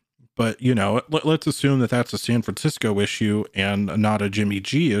postseason. But, let's assume that that's a San Francisco issue and not a Jimmy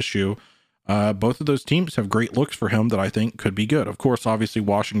G issue. Both of those teams have great looks for him that I think could be good. Of course, obviously,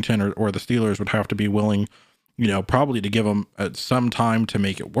 Washington or the Steelers would have to be willing, probably to give him some time to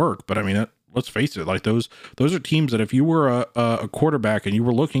make it work. But I mean, let's face it, like those are teams that if you were a quarterback and you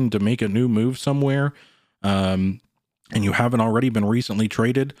were looking to make a new move somewhere, and you haven't already been recently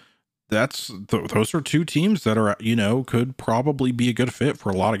traded, those are 2 teams that are, could probably be a good fit for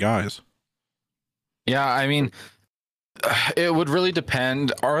a lot of guys. Yeah, I mean, it would really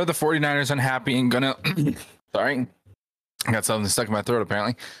depend. Are the 49ers unhappy and gonna sorry, I got something stuck in my throat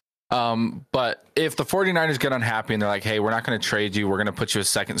apparently. But if the 49ers get unhappy and they're like, hey, we're not going to trade you, we're going to put you a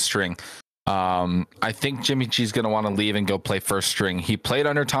second string. I think Jimmy G's going to want to leave and go play first string. He played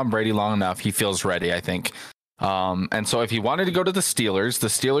under Tom Brady long enough. He feels ready, I think. And so if he wanted to go to the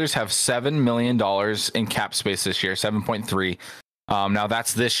Steelers have $7 million in cap space this year, 7.3. Now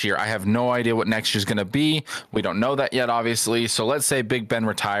that's this year. I have no idea what next year's going to be. We don't know that yet, obviously. So let's say Big Ben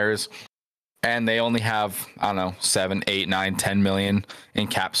retires and they only have, I don't know, 7, 8, 9, 10 million in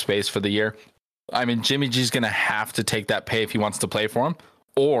cap space for the year. I mean, Jimmy G's going to have to take that pay if he wants to play for him,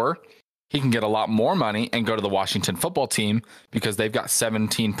 or he can get a lot more money and go to the Washington football team because they've got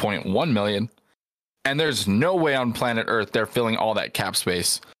 17.1 million. And there's no way on planet Earth they're filling all that cap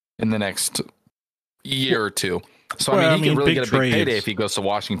space in the next year or 2. So, he can really get a big payday if he goes to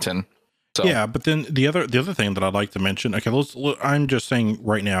Washington. So Yeah, but then the other thing that I'd like to mention, okay, I'm just saying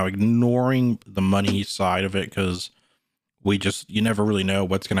right now, ignoring the money side of it, because you never really know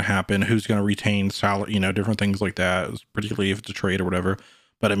what's going to happen, who's going to retain salary, different things like that, particularly if it's a trade or whatever.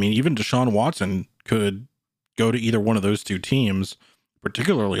 But I mean, even Deshaun Watson could go to either one of those two teams,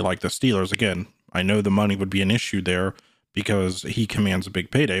 particularly like the Steelers. Again, I know the money would be an issue there because he commands a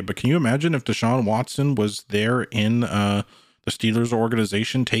big payday. But can you imagine if Deshaun Watson was there in the Steelers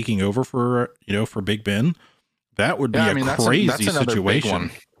organization taking over for Big Ben? That would be crazy that's another situation. big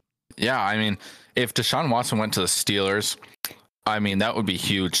one. Yeah, I mean, if Deshaun Watson went to the Steelers, I mean, that would be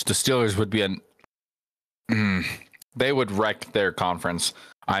huge. The Steelers would be they would wreck their conference.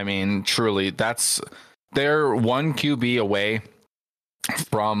 I mean, truly, they're one QB away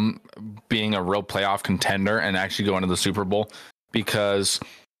from being a real playoff contender and actually going to the Super Bowl, because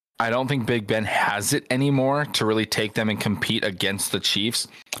I don't think Big Ben has it anymore to really take them and compete against the Chiefs.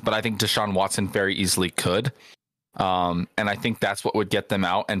 But I think Deshaun Watson very easily could. And I think that's what would get them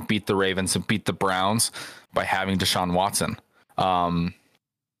out and beat the Ravens and beat the Browns by having Deshaun Watson.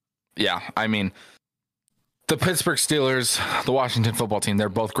 Yeah, I mean, the Pittsburgh Steelers, the Washington football team, they're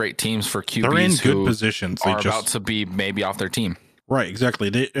both great teams for QBs. They're in good positions. They are about to be maybe off their team. Right, exactly.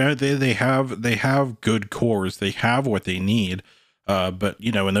 They have good cores. They have what they need. But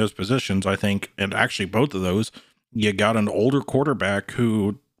in those positions, I think, and actually both of those, you got an older quarterback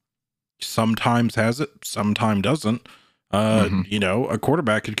who sometimes has it, sometimes doesn't. A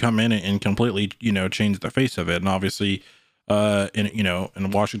quarterback could come in and completely, change the face of it. And obviously,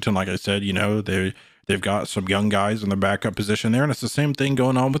 in Washington, like I said, they've got some young guys in the backup position there, and it's the same thing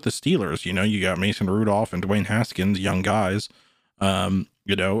going on with the Steelers. You got Mason Rudolph and Dwayne Haskins, young guys.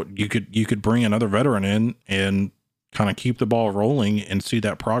 You could bring another veteran in and kind of keep the ball rolling and see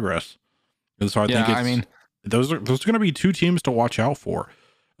that progress. And so I think those are going to be two teams to watch out for.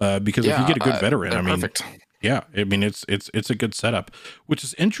 Because if you get a good veteran, perfect. Yeah, I mean, it's a good setup, which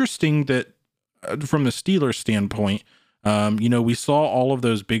is interesting that from the Steelers standpoint, we saw all of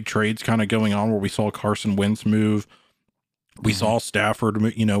those big trades kind of going on where we saw Carson Wentz move. We saw Stafford,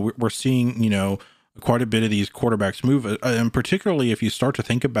 we're seeing, quite a bit of these quarterbacks move. And particularly if you start to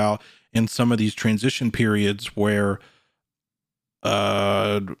think about in some of these transition periods where,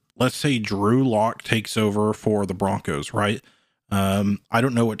 let's say Drew Lock takes over for the Broncos, right? I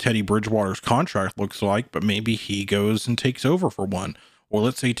don't know what Teddy Bridgewater's contract looks like, but maybe he goes and takes over for one. Or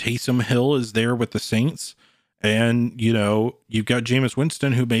let's say Taysom Hill is there with the Saints, and you've got Jameis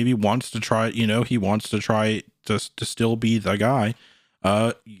Winston, who maybe wants to try, he wants to try to still be the guy.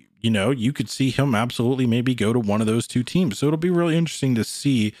 You could see him absolutely maybe go to one of those two teams. So it'll be really interesting to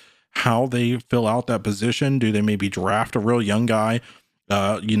see how they fill out that position. Do they maybe draft a real young guy,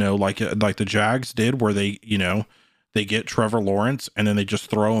 like the Jags did, where they get Trevor Lawrence and then they just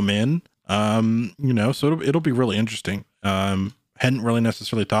throw him in, so it'll be really interesting. Hadn't really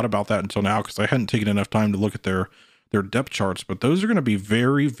necessarily thought about that until now, because I hadn't taken enough time to look at their depth charts, but those are going to be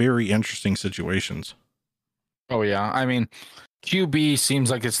very, very interesting situations. Oh yeah. I mean, QB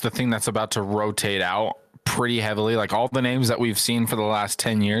seems like it's the thing that's about to rotate out pretty heavily. Like all the names that we've seen for the last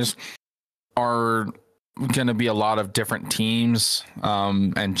 10 years are going to be a lot of different teams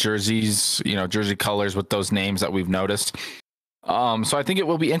and jerseys, jersey colors with those names that we've noticed. So I think it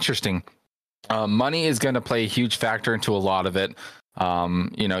will be interesting. Money is going to play a huge factor into a lot of it.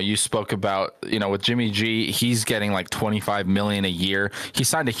 You spoke about, with Jimmy G, he's getting like $25 million a year. He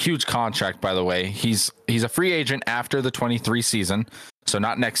signed a huge contract, by the way. He's a free agent after the 23 season. So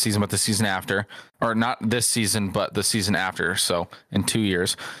not next season, but the season after, or not this season, but the season after. So in 2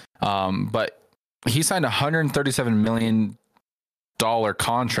 years. But he signed a $137 million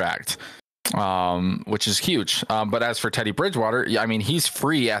contract, which is huge. But as for Teddy Bridgewater, I mean, he's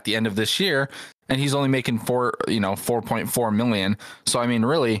free at the end of this year, and he's only making $4.4 million. So I mean,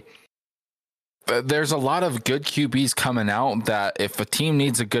 really, there's a lot of good QBs coming out that if a team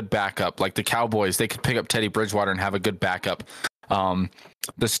needs a good backup, like the Cowboys, they could pick up Teddy Bridgewater and have a good backup.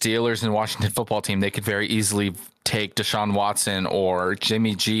 The Steelers and Washington football team, they could very easily take Deshaun Watson or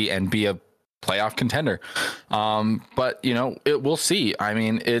Jimmy G and be a playoff contender. But we'll see. I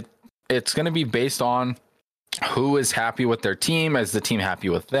mean, it's going to be based on who is happy with their team. Is the team happy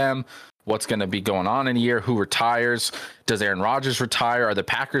with them? What's going to be going on in a year? Who retires? Does Aaron Rodgers retire? Are the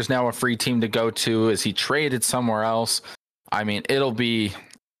Packers now a free team to go to? Is he traded somewhere else? I mean,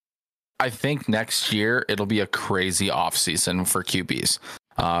 I think next year it'll be a crazy offseason for QBs.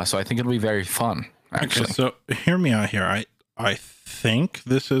 So I think it'll be very fun, actually. Okay, so hear me out here. I think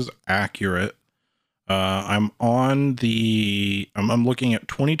this is accurate. I'm looking at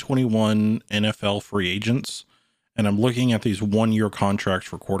 2021 NFL free agents, and I'm looking at these 1-year contracts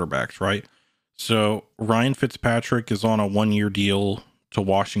for quarterbacks, right? So Ryan Fitzpatrick is on a 1-year deal to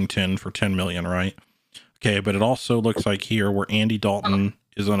Washington for $10 million, right? Okay, but it also looks like here where Andy Dalton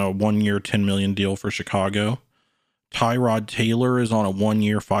is on a 1-year $10 million deal for Chicago. Tyrod Taylor is on a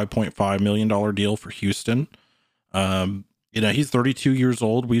 1-year $5.5 million deal for Houston. He's 32 years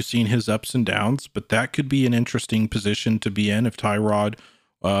old. We've seen his ups and downs, but that could be an interesting position to be in if Tyrod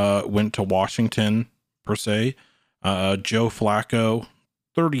went to Washington per se. Joe Flacco,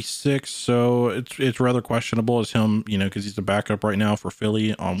 36, so it's rather questionable as him, because he's a backup right now for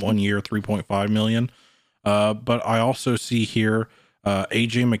Philly on 1 year, $3.5 million. But I also see here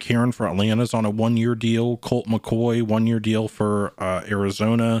AJ McCarron for Atlanta's on a 1-year deal. Colt McCoy, 1-year deal for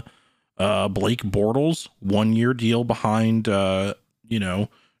Arizona. Blake Bortles, 1-year deal behind Jordan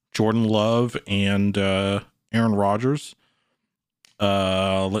Love and Aaron Rodgers.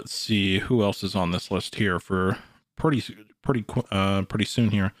 Let's see who else is on this list here for pretty soon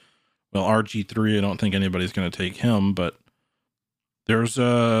here. Well, RG3, I don't think anybody's going to take him, but there's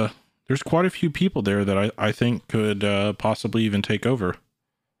quite a few people there that I think could possibly even take over.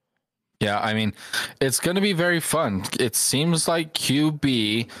 Yeah, I mean, it's going to be very fun. It seems like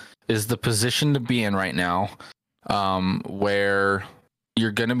QB is the position to be in right now, where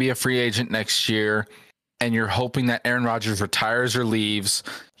you're going to be a free agent next year, and you're hoping that Aaron Rodgers retires or leaves.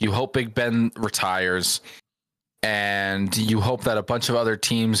 You hope Big Ben retires, and you hope that a bunch of other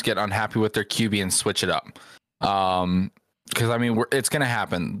teams get unhappy with their QB and switch it up. Because, I mean, it's going to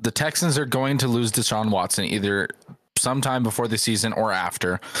happen. The Texans are going to lose Deshaun Watson either sometime before the season or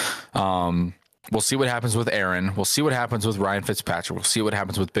after. We'll see what happens with Aaron. We'll see what happens with Ryan Fitzpatrick. We'll see what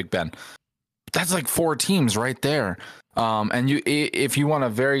happens with Big Ben. That's like 4 teams right there. And if you want a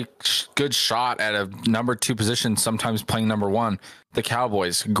very good shot at a number 2 position, sometimes playing number 1, the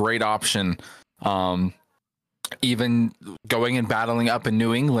Cowboys, great option. Even going and battling up in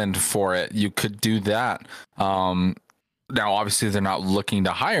New England for it, you could do that. Now, obviously, they're not looking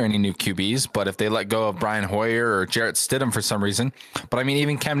to hire any new QBs, but if they let go of Brian Hoyer or Jarrett Stidham for some reason, but I mean,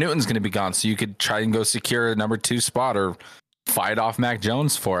 even Cam Newton's going to be gone, so you could try and go secure a number 2 spot or fight off Mac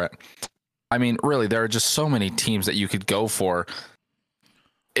Jones for it. I mean, really, there are just so many teams that you could go for.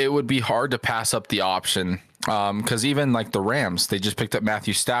 It would be hard to pass up the option because even like the Rams, they just picked up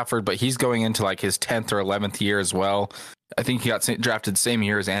Matthew Stafford, but he's going into like his 10th or 11th year as well. I think he got drafted same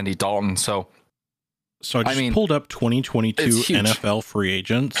year as Andy Dalton, So I just pulled up 2022 NFL free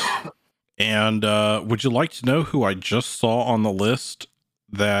agents. And would you like to know who I just saw on the list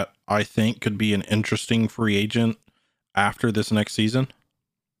that I think could be an interesting free agent after this next season?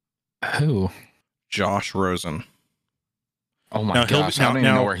 Who? Josh Rosen. Oh my gosh, I don't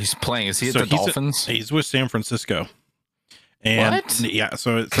even know where he's playing. Is he at the Dolphins? He's with San Francisco. And what? Yeah,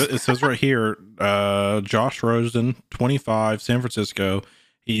 so it says right here, Josh Rosen, 25, San Francisco.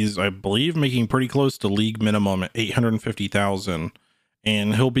 He's, I believe, making pretty close to league minimum at $850,000,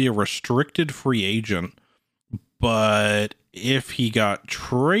 and he'll be a restricted free agent. But if he got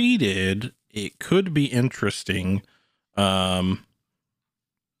traded, it could be interesting to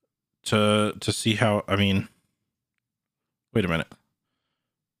see how. I mean, wait a minute.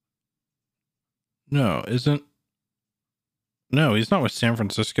 No, he's not with San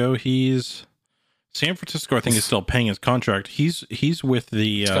Francisco. San Francisco, I think, is still paying his contract. He's with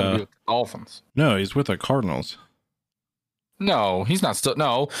the Dolphins. No, he's with the Cardinals. No, he's not still.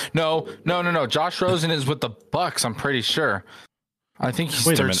 No. Josh Rosen is with the Bucks. I'm pretty sure. I think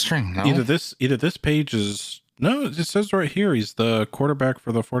he's third string. No? Either this page is no. It says right here he's the quarterback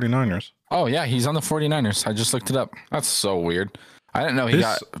for the 49ers. Oh yeah, he's on the 49ers. I just looked it up. That's so weird. I didn't know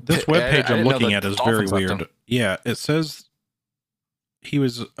this webpage I'm looking at is very weird. Yeah, it says. He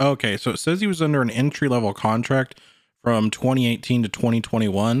was okay. So it says he was under an entry level contract from 2018 to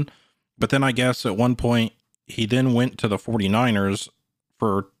 2021. But then I guess at one point he then went to the 49ers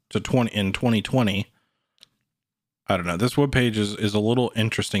in 2020. I don't know. This webpage is a little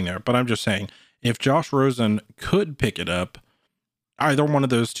interesting there, but I'm just saying if Josh Rosen could pick it up, either one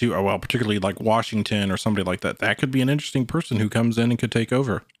of those two, particularly like Washington or somebody like that, that could be an interesting person who comes in and could take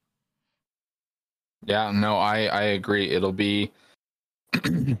over. Yeah, no, I agree. It'll be,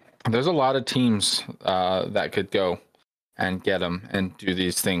 there's a lot of teams that could go and get them and do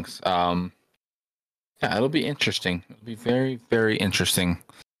these things. Yeah, it'll be interesting. It'll be very, very interesting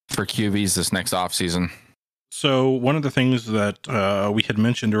for QBs this next offseason. So one of the things that we had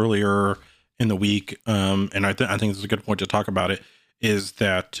mentioned earlier in the week, and I think this is a good point to talk about it, is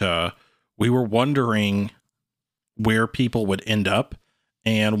that we were wondering where people would end up.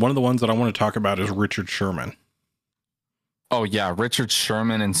 And one of the ones that I want to talk about is Richard Sherman. Oh, yeah. Richard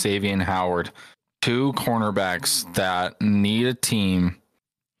Sherman and Xavier Howard. two cornerbacks that need a team,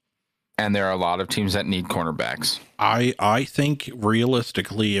 and there are a lot of teams that need cornerbacks. I think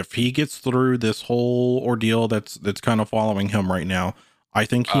realistically, if he gets through this whole ordeal that's kind of following him right now, I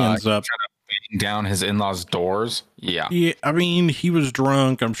think he ends up beating down his in-laws' doors. Yeah. Yeah, I mean, he was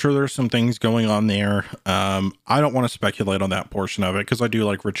drunk. I'm sure there's some things going on there. I don't want to speculate on that portion of it because I do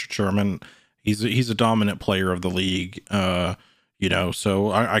like Richard Sherman. He's a dominant player of the league.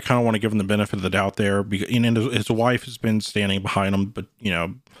 So I kind of want to give him the benefit of the doubt there. And his wife has been standing behind him, but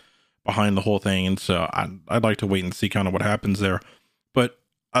behind the whole thing, and so I'd like to wait and see kind of what happens there. But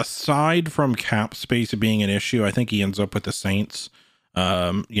aside from cap space being an issue, I think he ends up with the Saints.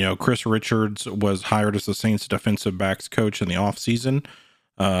 Chris Richards was hired as the Saints defensive backs coach in the offseason.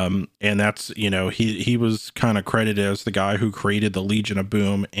 And that's, he was kind of credited as the guy who created the Legion of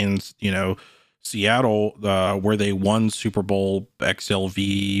Boom in, Seattle, where they won Super Bowl XLV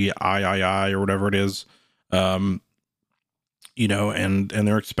III or whatever it is. And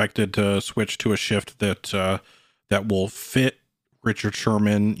they're expected to switch to a shift that will fit Richard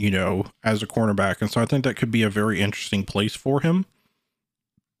Sherman, as a cornerback. And so I think that could be a very interesting place for him.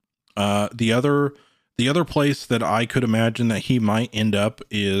 The other place that I could imagine that he might end up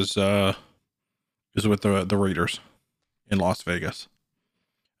is with the Raiders in Las Vegas.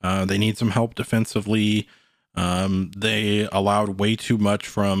 They need some help defensively. They allowed way too much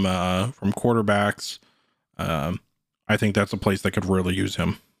from quarterbacks. I think that's a place that could really use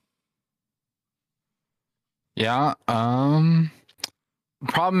him. Yeah.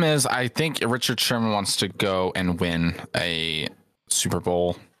 Problem is, I think Richard Sherman wants to go and win a Super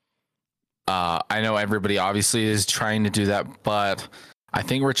Bowl. I know everybody obviously is trying to do that, but I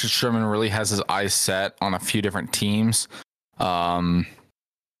think Richard Sherman really has his eyes set on a few different teams. The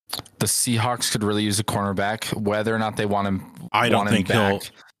Seahawks could really use a cornerback, whether or not they want him. I don't think so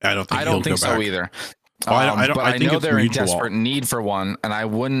either. I know they're in desperate need for one, and I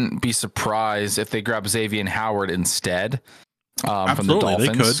wouldn't be surprised if they grab Xavier Howard instead. From the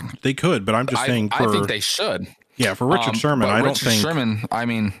Dolphins. They could, but I'm just saying. I think they should. Yeah, for Richard Sherman,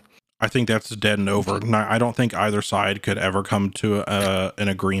 I think that's dead and over. I don't think either side could ever come to an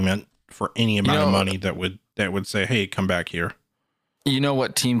agreement for any amount of money that would say, "Hey, come back here." You know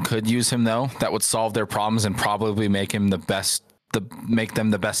what team could use him though? That would solve their problems and probably make him make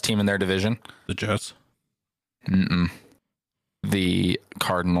them the best team in their division. The Jets. The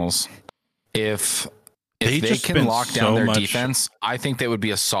Cardinals. If they can lock down their defense, I think they would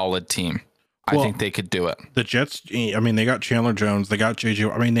be a solid team. I think they could do it. The Jets, I mean, they got Chandler Jones, they got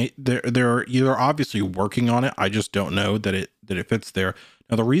JJ. I mean, they're either obviously working on it. I just don't know that it fits there.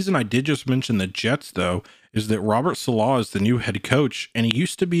 Now, the reason I did just mention the Jets, though, is that Robert Saleh is the new head coach, and he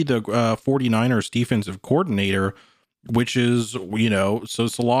used to be the 49ers defensive coordinator, which is, so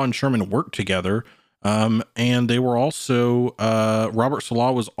Saleh and Sherman worked together. And they were also, Robert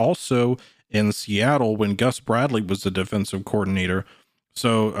Saleh was also in Seattle when Gus Bradley was the defensive coordinator.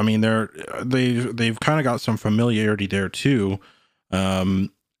 So, I mean, they've kind of got some familiarity there too. And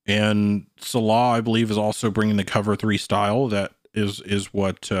Saleh, I believe, is also bringing the cover 3 style. That is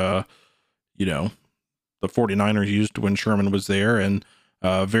what, the 49ers used when Sherman was there. And,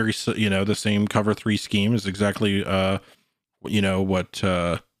 the same cover 3 scheme is exactly, what,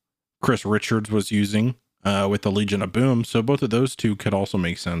 Chris Richards was using, with the Legion of Boom. So both of those two could also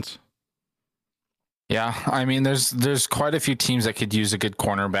make sense. Yeah, I mean, there's quite a few teams that could use a good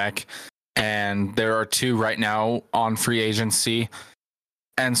cornerback, and there are 2 right now on free agency.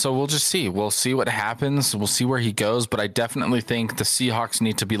 And so we'll just see. We'll see what happens. We'll see where he goes. But I definitely think the Seahawks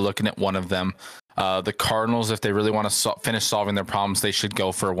need to be looking at one of them. The Cardinals, if they really want to finish solving their problems, they should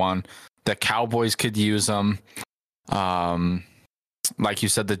go for one. The Cowboys could use them. Like you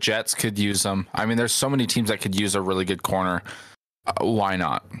said, the Jets could use them. I mean, there's so many teams that could use a really good corner. Why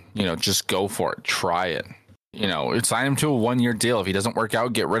not? Just go for it. Try it. Sign him to a 1-year deal. If he doesn't work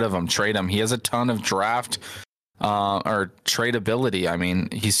out, get rid of him. Trade him. He has a ton of draft or trade ability. I mean,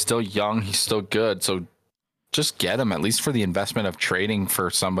 he's still young. He's still good. So just get him, at least for the investment of trading for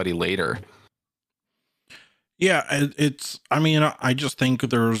somebody later. Yeah, I just think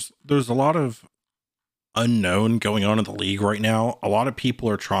there's a lot of unknown going on in the league right now. A lot of people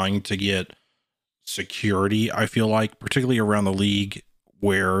are trying to get security, I feel like, particularly around the league,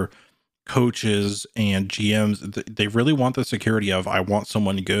 where coaches and GMs, they really want the security of, I want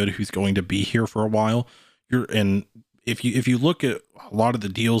someone good who's going to be here for a while. And if you look at a lot of the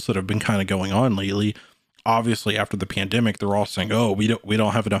deals that have been kind of going on lately, obviously after the pandemic, they're all saying, oh, we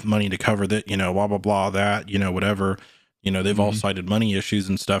don't have enough money to cover that, blah, blah, blah, that, whatever, they've all cited money issues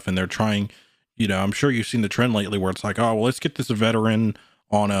and stuff, and they're trying, I'm sure you've seen the trend lately where it's like, oh, well, let's get this veteran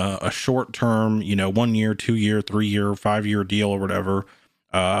on a short term, 1 year, 2 year, 3 year, 5 year deal or whatever,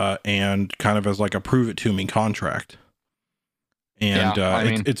 and kind of as like a prove it to me contract. And Yeah, I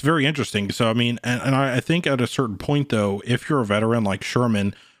mean, it's very interesting. So I mean, and I think at a certain point though, if you're a veteran like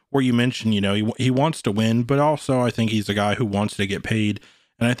Sherman, where you mentioned, he wants to win, but also I think he's a guy who wants to get paid,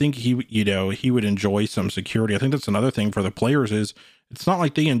 and I think he would enjoy some security. I think that's another thing for the players is it's not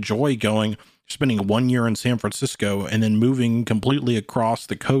like they enjoy spending 1 year in San Francisco and then moving completely across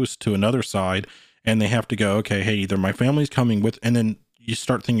the coast to another side, and they have to go, okay, hey, either my family's coming with, and then you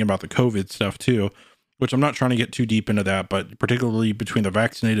start thinking about the COVID stuff too, which I'm not trying to get too deep into that, but particularly between the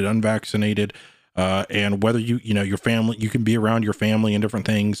vaccinated, unvaccinated, and whether your family, you can be around your family and different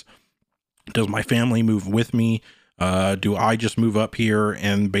things. Does my family move with me? Do I just move up here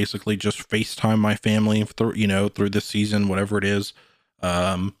and basically just FaceTime my family through this season, whatever it is?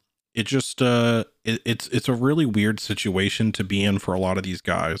 It just, it's a really weird situation to be in for a lot of these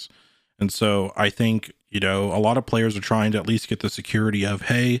guys. And so I think, a lot of players are trying to at least get the security of,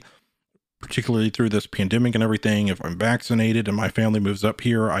 hey, particularly through this pandemic and everything, if I'm vaccinated and my family moves up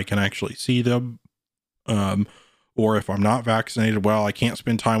here, I can actually see them. Or if I'm not vaccinated, well, I can't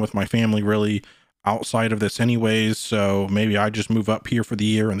spend time with my family really outside of this anyways. So maybe I just move up here for the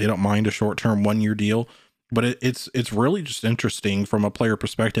year and they don't mind a short-term 1 year deal. But it's really just interesting from a player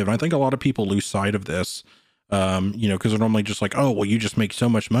perspective. And I think a lot of people lose sight of this, because they're normally just like, oh, well, you just make so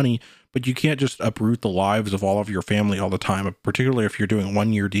much money, but you can't just uproot the lives of all of your family all the time, particularly if you're doing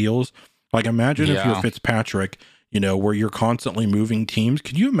 1 year deals. Like imagine if you're Fitzpatrick, where you're constantly moving teams.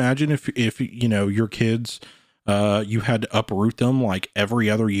 Could you imagine if your kids, you had to uproot them like every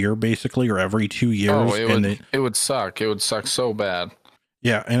other year basically, or every 2 years? Oh, it would suck. It would suck so bad.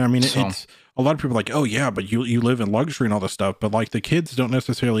 Yeah. And I mean, it's a lot of people are like, oh yeah, but you live in luxury and all this stuff. But like the kids don't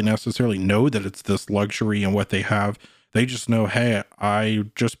necessarily know that it's this luxury and what they have. They just know, hey, I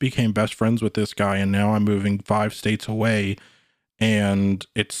just became best friends with this guy and now I'm moving 5 states away. And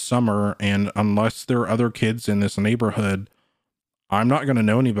it's summer, and unless there are other kids in this neighborhood, I'm not going to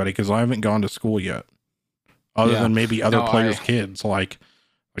know anybody because I haven't gone to school yet, other than maybe other players' kids. Like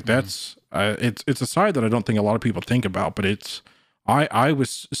that's it's a side that I don't think a lot of people think about, but I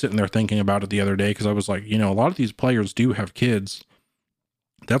was sitting there thinking about it the other day because I was like, a lot of these players do have kids.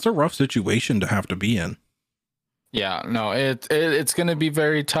 That's a rough situation to have to be in. Yeah, no, it's going to be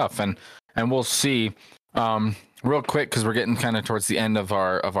very tough, and we'll see. Real quick, because we're getting kind of towards the end of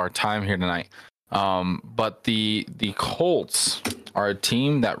our time here tonight. But the Colts are a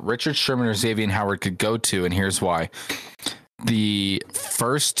team that Richard Sherman or Xavier Howard could go to, and here's why. The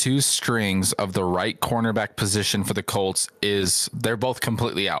first 2 strings of the right cornerback position for the Colts they're both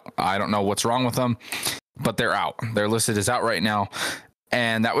completely out. I don't know what's wrong with them, but they're out. They're listed as out right now.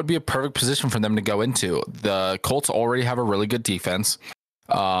 And that would be a perfect position for them to go into. The Colts already have a really good defense.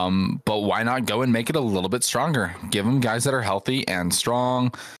 But why not go and make it a little bit stronger? Give them guys that are healthy and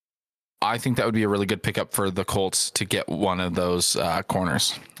strong. I think that would be a really good pickup for the Colts to get one of those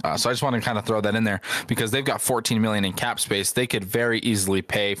corners. So I just want to kind of throw that in there because they've got $14 million in cap space. They could very easily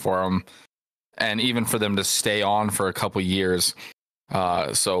pay for them, and even for them to stay on for a couple years.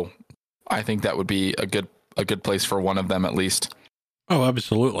 So I think that would be a good place for one of them at least. Oh,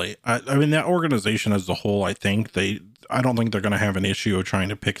 absolutely. I mean, that organization as a whole, I don't think they're going to have an issue of trying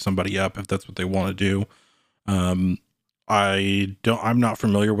to pick somebody up if that's what they want to do. I'm not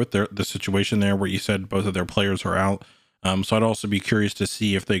familiar with the situation there where you said both of their players are out. So I'd also be curious to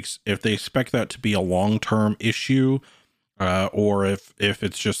see if they expect that to be a long-term issue, or if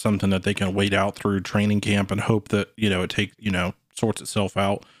it's just something that they can wait out through training camp and hope that, it sorts itself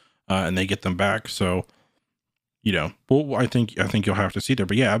out, and they get them back. So, well, I think you'll have to see there,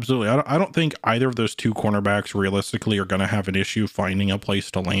 but yeah, absolutely. I don't think either of those 2 cornerbacks realistically are going to have an issue finding a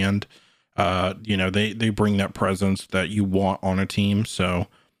place to land. They bring that presence that you want on a team. So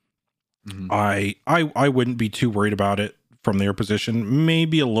I wouldn't be too worried about it from their position.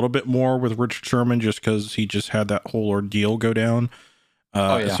 Maybe a little bit more with Richard Sherman, just because he just had that whole ordeal go down.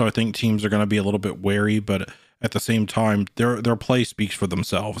 So I think teams are going to be a little bit wary, but at the same time, their play speaks for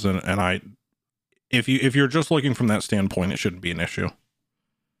themselves. If you're just looking from that standpoint, it shouldn't be an issue.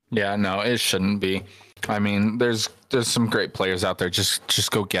 Yeah, no, it shouldn't be. I mean, there's some great players out there. Just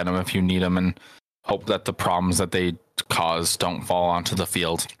go get them if you need them, and hope that the problems that they cause don't fall onto the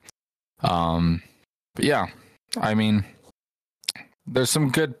field. But yeah, I mean, there's some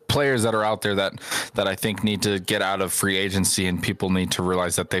good players that are out there that I think need to get out of free agency, and people need to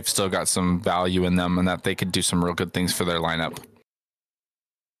realize that they've still got some value in them and that they could do some real good things for their lineup.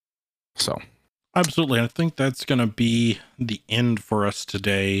 So. Absolutely. I think that's going to be the end for us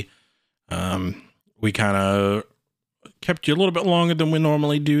today. We kind of kept you a little bit longer than we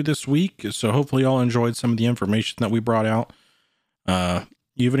normally do this week. So hopefully y'all enjoyed some of the information that we brought out.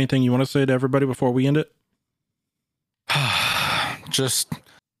 You have anything you want to say to everybody before we end it? Just,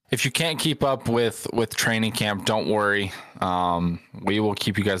 if you can't keep up with training camp, don't worry. We will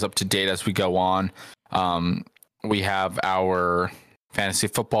keep you guys up to date as we go on. We have our fantasy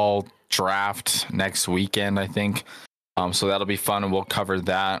football draft next weekend, I think. So that'll be fun, and we'll cover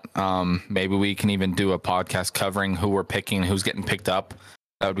that. Maybe we can even do a podcast covering who we're picking, who's getting picked up.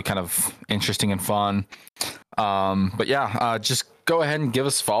 That would be kind of interesting and fun. But yeah, just go ahead and give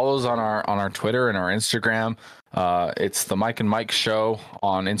us follows on our Twitter and our Instagram. It's the Mike and Mike Show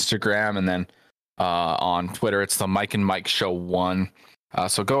on Instagram, and then on Twitter it's the Mike and Mike Show 1.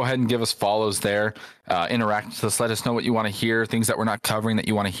 So go ahead and give us follows there. Interact with us. Let us know what you want to hear, things that we're not covering that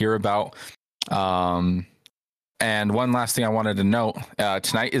you want to hear about. And one last thing I wanted to note,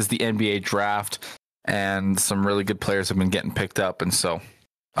 tonight is the NBA draft, and some really good players have been getting picked up. And so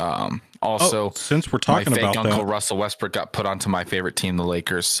also, since we're talking about Uncle that, Russell Westbrook got put onto my favorite team, the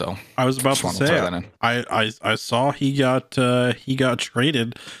Lakers. So I was about to say, I saw he got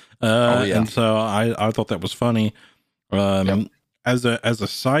traded. And so I thought that was funny. As a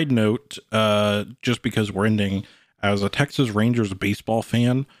side note, just because we're ending, as a Texas Rangers baseball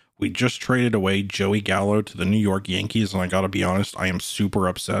fan, we just traded away Joey Gallo to the New York Yankees, and I gotta be honest, I am super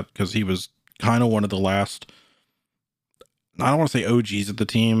upset because he was kind of one of the last, I don't want to say OGs at the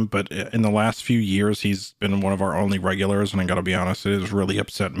team, but in the last few years, he's been one of our only regulars, and I gotta be honest, it has really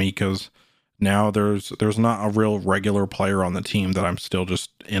upset me because now there's not a real regular player on the team that I'm still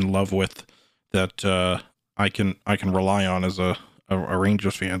just in love with, that I can rely on as a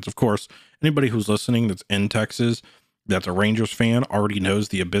Rangers fans. Of course, anybody who's listening that's in Texas, that's a Rangers fan, already knows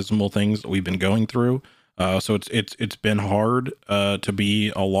the abysmal things that we've been going through. So it's been hard to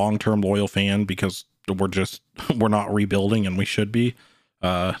be a long-term loyal fan because we're not rebuilding, and we should be.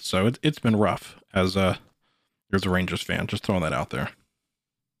 So it's been rough as a Rangers fan. Just throwing that out there.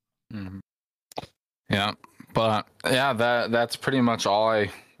 Mm-hmm. Yeah, but yeah, that's pretty much all I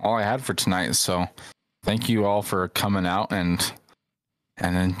had for tonight. So thank you all for coming out and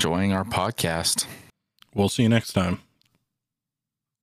enjoying our podcast. We'll see you next time.